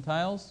on the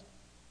Gentiles?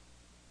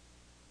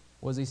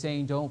 Was he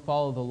saying, don't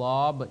follow the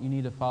law, but you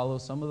need to follow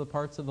some of the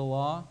parts of the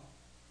law?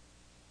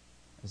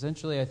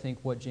 Essentially, I think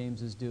what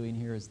James is doing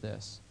here is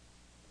this.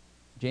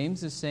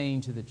 James is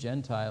saying to the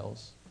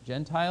Gentiles,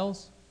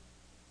 Gentiles,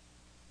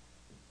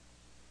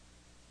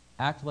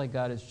 act like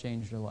God has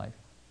changed your life.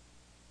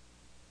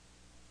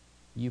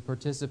 You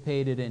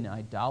participated in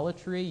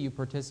idolatry, you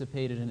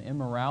participated in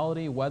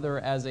immorality, whether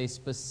as a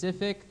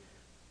specific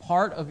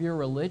part of your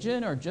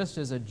religion or just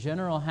as a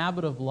general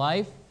habit of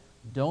life.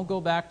 Don't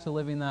go back to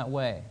living that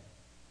way.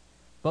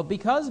 But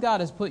because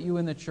God has put you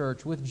in the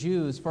church with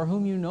Jews for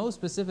whom you know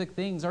specific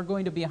things are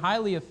going to be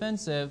highly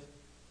offensive,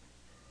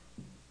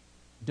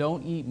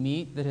 don't eat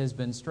meat that has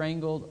been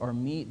strangled or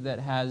meat that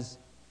has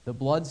the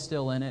blood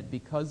still in it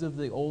because of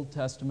the Old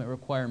Testament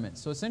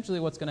requirements. So essentially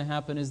what's going to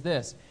happen is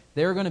this.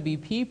 There are going to be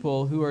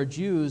people who are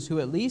Jews who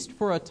at least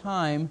for a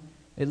time,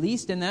 at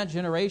least in that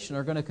generation,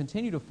 are going to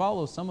continue to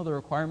follow some of the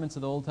requirements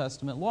of the Old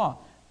Testament law.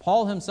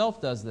 Paul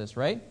himself does this,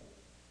 right?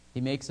 He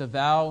makes a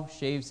vow,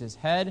 shaves his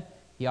head,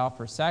 he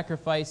offers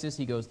sacrifices,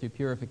 he goes through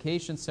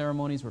purification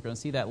ceremonies. We're going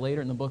to see that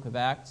later in the book of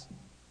Acts.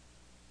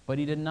 But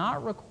he did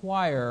not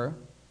require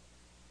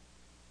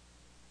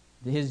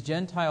his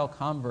Gentile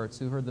converts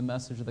who heard the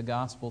message of the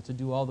gospel to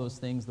do all those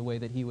things the way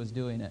that he was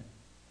doing it.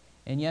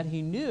 And yet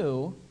he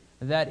knew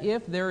that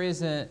if there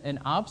is an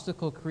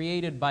obstacle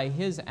created by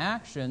his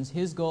actions,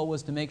 his goal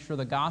was to make sure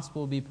the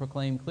gospel would be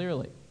proclaimed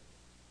clearly.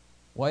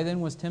 Why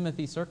then was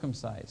Timothy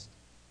circumcised?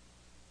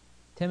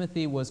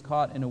 Timothy was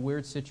caught in a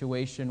weird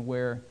situation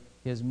where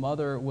his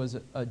mother was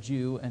a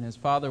Jew and his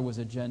father was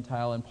a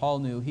Gentile, and Paul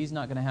knew he's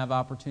not going to have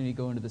opportunity to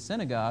go into the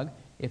synagogue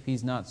if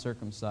he's not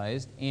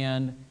circumcised,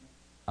 and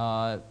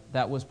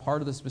that was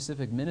part of the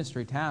specific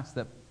ministry task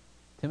that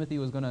Timothy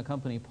was going to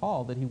accompany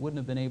Paul that he wouldn't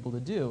have been able to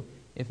do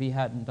if he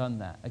hadn't done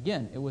that.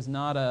 Again, it was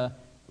not a,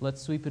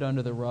 let's sweep it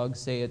under the rug,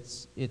 say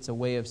it's a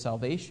way of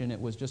salvation. It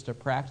was just a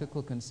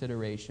practical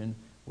consideration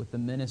with the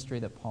ministry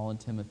that Paul and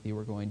Timothy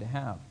were going to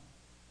have.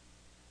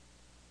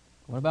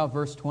 What about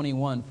verse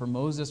 21? For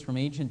Moses from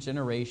ancient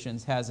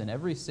generations has in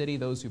every city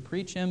those who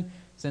preach him,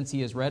 since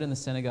he is read in the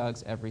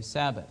synagogues every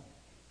Sabbath.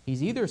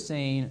 He's either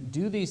saying,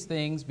 do these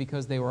things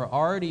because they were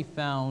already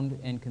found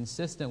and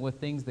consistent with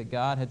things that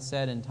God had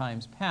said in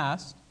times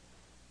past.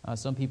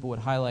 Some people would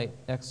highlight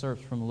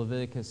excerpts from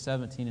Leviticus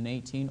 17 and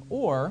 18.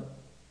 Or,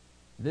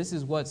 this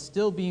is what's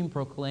still being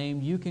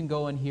proclaimed. You can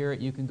go and hear it.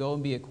 You can go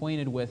and be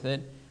acquainted with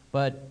it.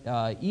 But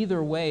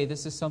either way,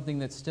 this is something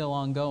that's still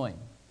ongoing.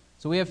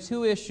 So we have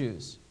two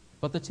issues.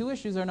 But the two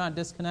issues are not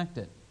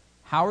disconnected.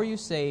 How are you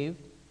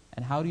saved?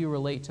 And how do you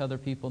relate to other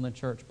people in the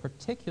church?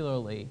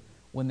 Particularly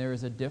when there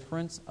is a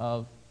difference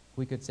of,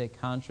 we could say,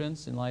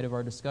 conscience in light of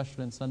our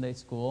discussion in Sunday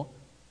school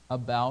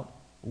about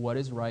what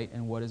is right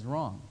and what is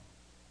wrong.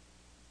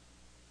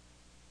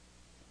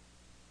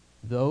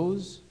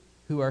 Those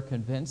who are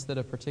convinced that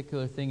a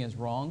particular thing is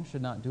wrong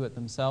should not do it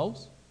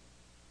themselves.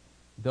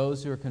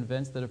 Those who are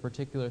convinced that a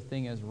particular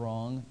thing is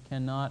wrong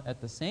cannot at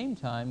the same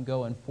time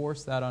go and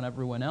force that on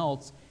everyone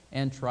else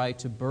and try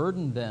to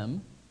burden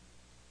them,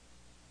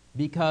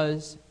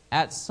 because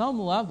at some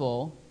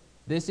level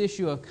This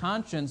issue of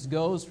conscience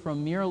goes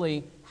from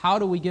merely how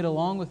do we get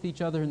along with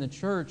each other in the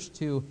church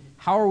to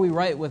how are we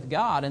right with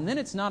God. And then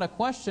it's not a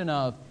question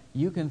of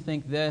you can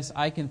think this,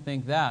 I can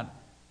think that.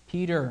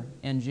 Peter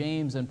and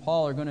James and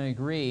Paul are going to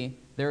agree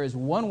there is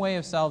one way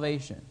of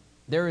salvation.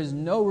 There is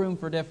no room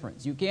for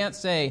difference. You can't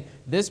say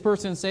this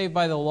person's saved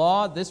by the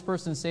law, this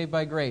person's saved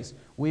by grace.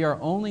 We are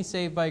only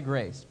saved by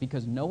grace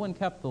because no one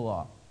kept the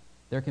law.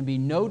 There can be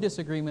no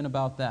disagreement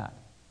about that.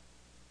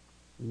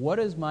 What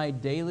does my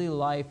daily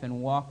life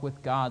and walk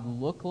with God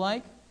look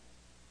like?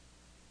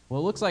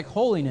 Well, it looks like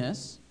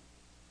holiness,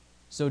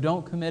 so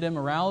don't commit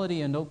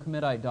immorality and don't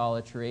commit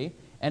idolatry.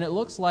 And it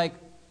looks like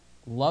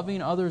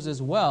loving others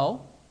as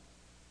well.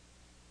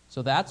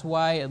 So that's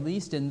why, at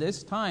least in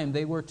this time,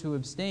 they were to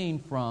abstain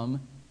from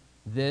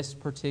this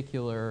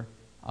particular,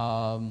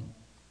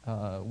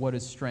 what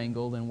is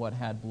strangled and what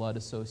had blood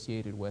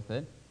associated with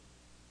it.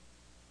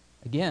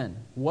 Again,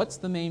 what's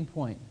the main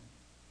point?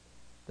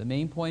 The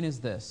main point is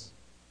this.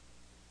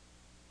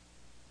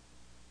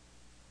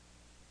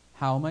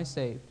 How am I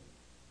saved?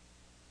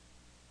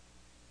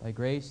 By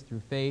grace,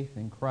 through faith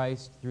in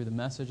Christ, through the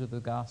message of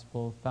the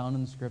gospel found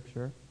in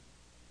Scripture.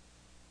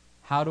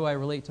 How do I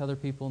relate to other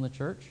people in the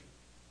church?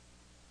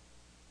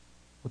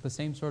 With the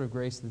same sort of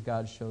grace that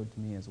God showed to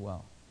me as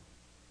well.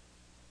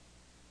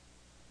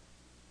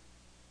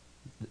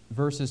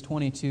 Verses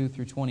 22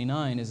 through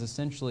 29 is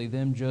essentially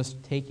them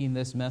just taking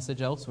this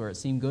message elsewhere. It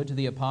seemed good to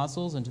the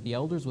apostles and to the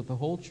elders with the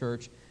whole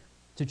church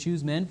to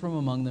choose men from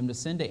among them to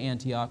send to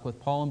Antioch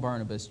with Paul and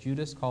Barnabas,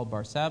 Judas called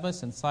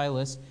Barsabbas, and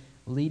Silas,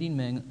 leading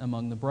men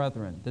among the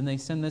brethren. Then they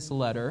send this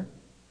letter,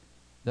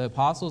 the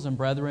apostles and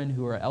brethren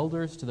who are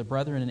elders to the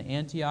brethren in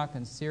Antioch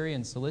and Syria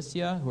and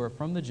Cilicia who are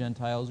from the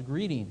Gentiles,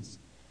 greetings.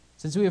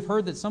 Since we have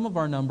heard that some of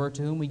our number,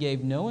 to whom we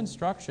gave no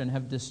instruction,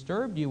 have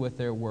disturbed you with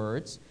their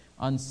words,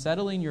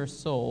 unsettling your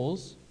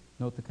souls,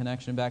 note the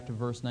connection back to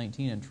verse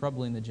 19, and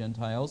troubling the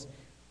Gentiles,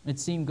 it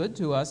seemed good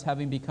to us,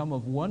 having become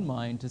of one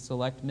mind, to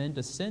select men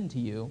to send to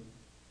you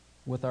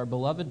with our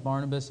beloved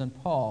Barnabas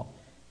and Paul,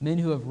 men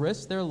who have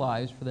risked their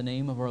lives for the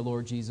name of our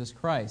Lord Jesus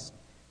Christ.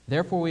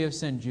 Therefore we have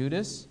sent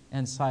Judas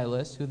and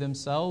Silas, who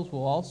themselves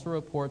will also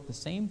report the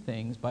same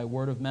things by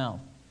word of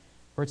mouth.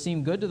 For it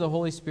seemed good to the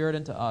Holy Spirit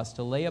and to us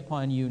to lay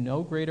upon you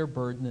no greater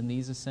burden than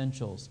these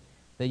essentials,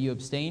 that you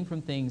abstain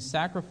from things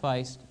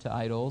sacrificed to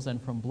idols,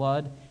 and from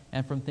blood,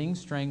 and from things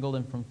strangled,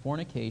 and from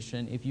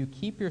fornication. If you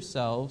keep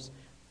yourselves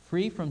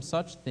free from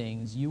such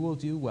things, you will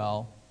do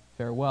well.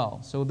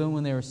 Farewell. So then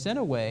when they were sent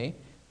away,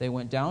 they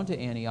went down to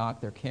Antioch.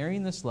 They're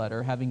carrying this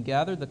letter. Having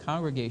gathered the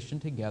congregation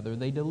together,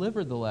 they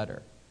delivered the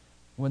letter.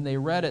 When they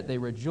read it, they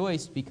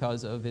rejoiced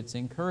because of its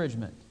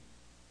encouragement.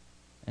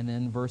 And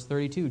then verse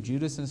 32,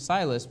 Judas and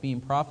Silas,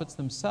 being prophets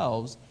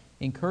themselves,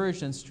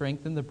 encouraged and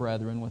strengthened the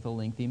brethren with a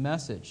lengthy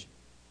message.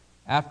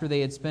 After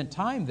they had spent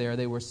time there,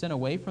 they were sent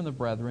away from the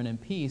brethren in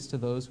peace to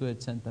those who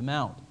had sent them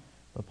out.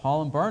 But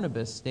Paul and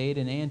Barnabas stayed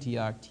in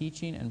Antioch,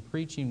 teaching and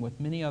preaching with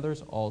many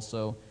others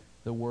also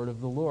the word of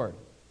the Lord.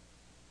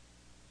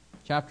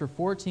 Chapter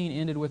 14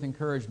 ended with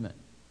encouragement.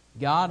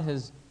 God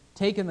has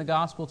taken the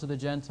gospel to the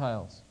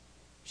Gentiles.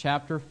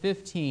 Chapter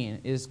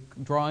 15 is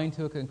drawing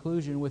to a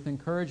conclusion with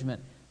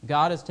encouragement.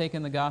 God has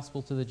taken the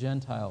gospel to the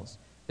Gentiles.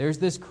 There's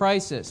this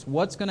crisis.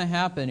 What's going to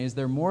happen? Is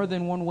there more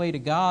than one way to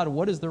God?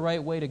 What is the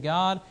right way to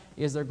God?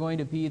 Is there going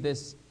to be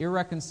this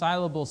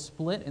irreconcilable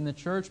split in the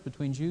church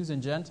between Jews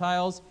and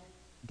Gentiles?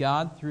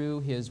 God, through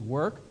His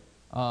work,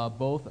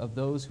 both of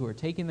those who are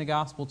taking the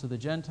gospel to the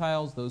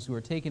Gentiles, those who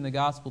are taking the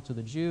gospel to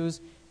the Jews,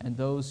 and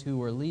those who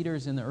were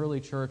leaders in the early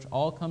church,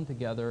 all come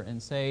together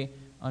and say,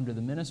 under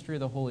the ministry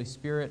of the Holy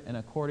Spirit and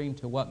according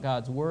to what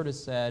God's Word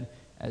has said,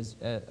 as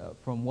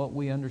from what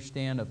we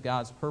understand of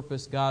God's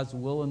purpose, God's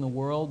will in the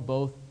world,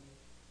 both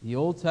the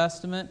Old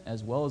Testament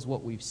as well as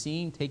what we've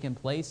seen taking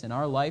place in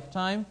our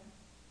lifetime,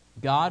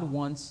 God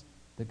wants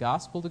the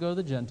gospel to go to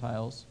the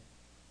Gentiles.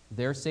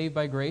 They're saved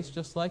by grace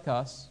just like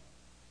us.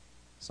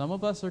 Some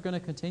of us are going to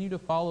continue to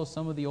follow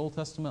some of the Old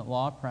Testament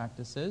law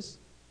practices,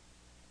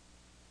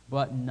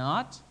 but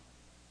not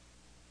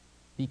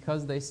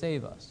because they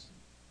save us.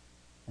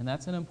 And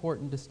that's an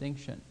important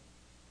distinction.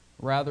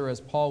 Rather,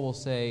 as Paul will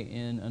say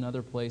in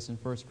another place in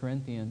 1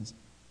 Corinthians,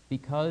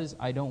 because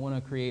I don't want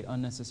to create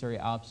unnecessary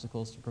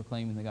obstacles to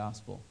proclaiming the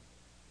gospel.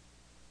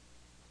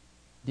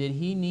 Did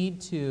he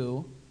need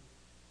to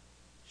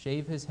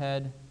shave his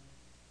head,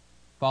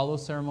 follow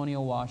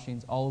ceremonial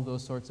washings, all of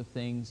those sorts of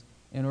things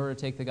in order to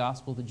take the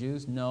gospel to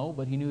Jews? No,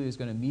 but he knew he was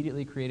going to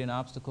immediately create an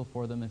obstacle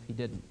for them if he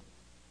didn't.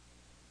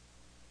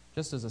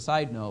 Just as a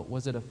side note,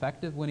 was it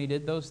effective when he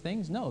did those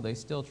things? No, they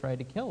still tried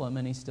to kill him,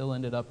 and he still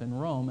ended up in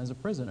Rome as a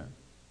prisoner.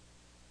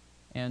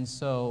 And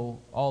so,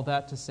 all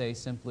that to say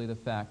simply the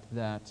fact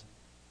that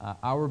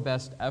our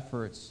best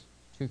efforts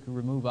to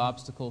remove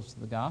obstacles to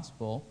the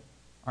gospel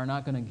are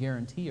not going to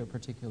guarantee a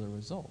particular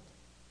result.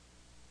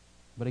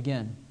 But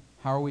again,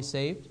 how are we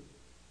saved?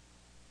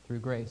 Through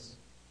grace.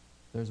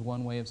 There's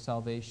one way of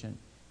salvation.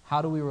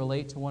 How do we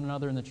relate to one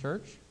another in the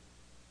church?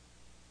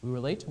 We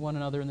relate to one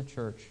another in the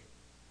church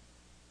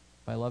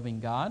by loving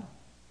God,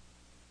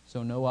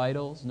 So no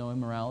idols, no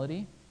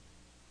immorality,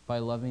 by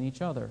loving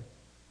each other.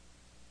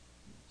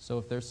 So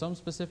if there's some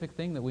specific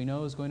thing that we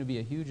know is going to be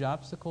a huge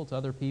obstacle to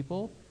other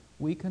people,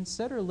 we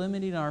consider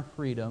limiting our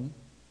freedom,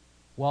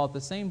 while at the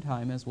same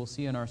time, as we'll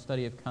see in our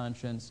study of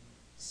conscience,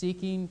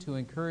 seeking to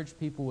encourage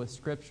people with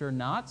Scripture,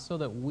 not so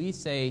that we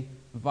say,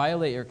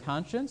 violate your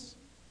conscience,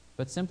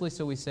 but simply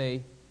so we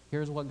say,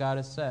 here's what God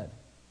has said.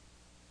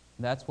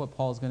 That's what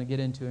Paul's going to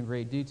get into in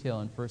great detail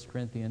in 1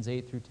 Corinthians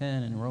 8 through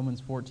 10 and Romans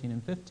 14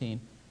 and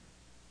 15.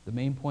 The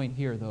main point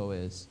here, though,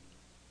 is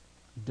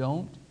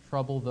don't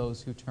trouble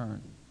those who turn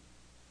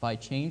by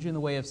changing the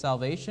way of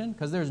salvation,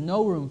 because there's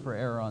no room for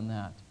error on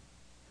that,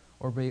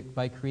 or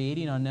by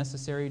creating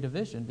unnecessary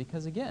division,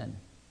 because again,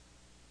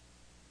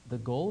 the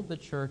goal of the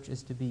church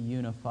is to be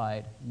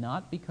unified,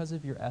 not because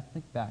of your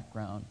ethnic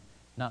background,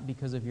 not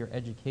because of your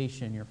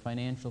education, your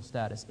financial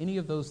status, any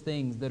of those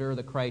things that are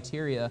the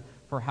criteria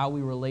for how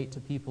we relate to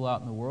people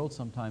out in the world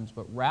sometimes,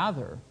 but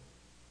rather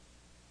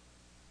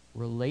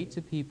relate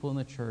to people in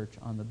the church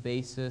on the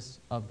basis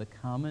of the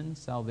common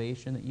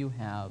salvation that you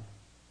have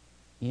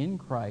in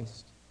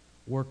Christ,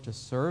 work to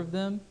serve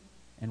them,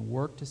 and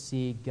work to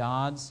see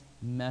God's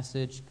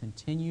message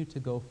continue to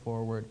go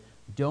forward.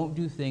 Don't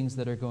do things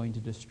that are going to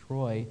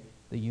destroy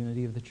the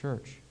unity of the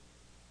church.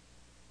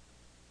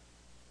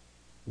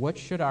 What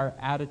should our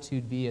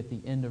attitude be at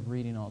the end of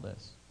reading all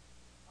this?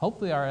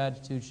 Hopefully our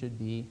attitude should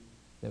be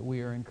that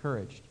we are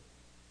encouraged,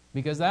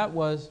 because that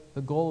was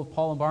the goal of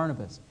Paul and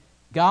Barnabas.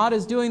 God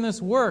is doing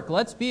this work.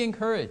 Let's be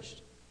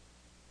encouraged.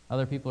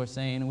 Other people are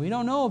saying, we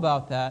don't know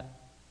about that.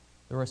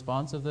 The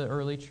response of the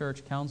early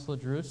church council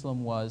of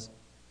Jerusalem was,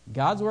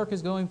 God's work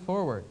is going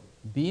forward.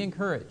 Be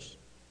encouraged.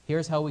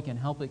 Here's how we can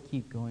help it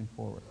keep going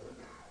forward.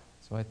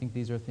 So I think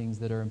these are things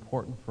that are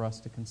important for us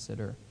to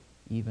consider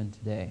even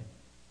today.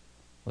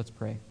 Let's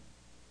pray.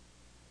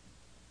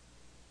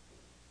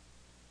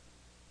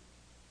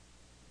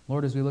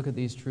 Lord, as we look at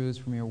these truths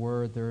from your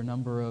word, there are a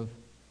number of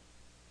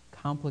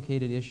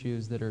complicated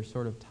issues that are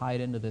sort of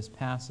tied into this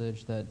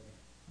passage that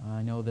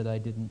I know that I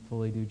didn't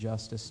fully do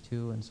justice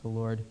to. And so,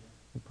 Lord,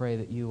 we pray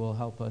that you will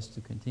help us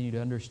to continue to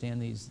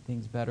understand these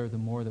things better the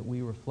more that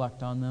we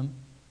reflect on them.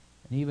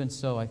 And even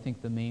so, I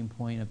think the main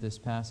point of this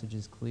passage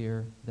is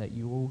clear, that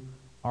you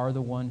are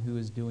the one who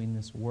is doing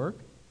this work,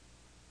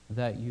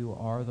 that you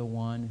are the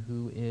one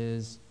who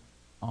is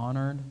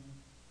honored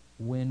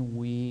when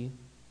we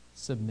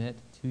submit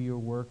to your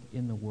work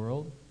in the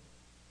world,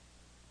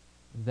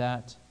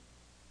 that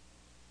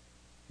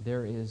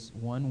there is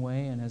one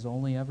way and has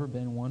only ever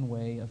been one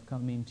way of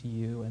coming to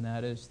you, and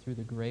that is through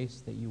the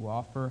grace that you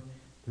offer,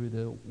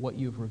 through what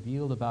you've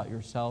revealed about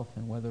yourself,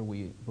 and whether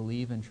we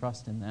believe and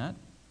trust in that.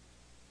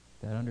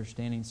 That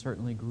understanding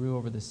certainly grew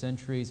over the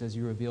centuries as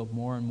you revealed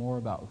more and more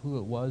about who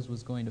it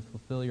was going to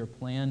fulfill your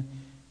plan,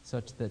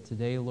 such that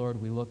today,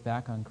 Lord, we look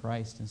back on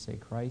Christ and say,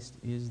 Christ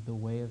is the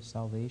way of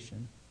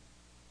salvation.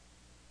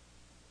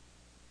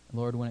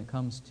 Lord, when it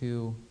comes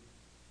to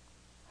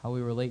how we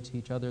relate to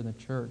each other in the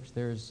church,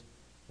 there's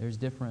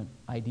different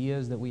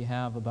ideas that we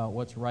have about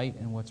what's right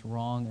and what's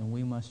wrong, and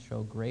we must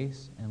show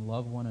grace and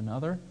love one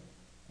another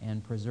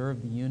and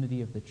preserve the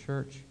unity of the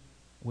church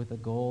with a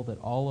goal that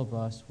all of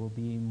us will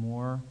be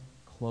more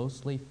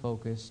closely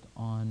focused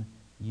on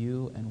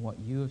you and what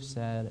you have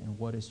said and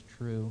what is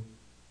true,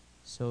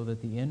 so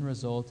that the end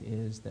result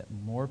is that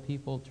more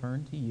people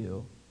turn to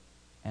you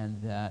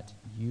and that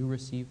you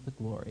receive the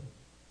glory.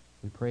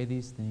 We pray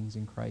these things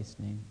in Christ's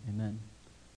name. Amen.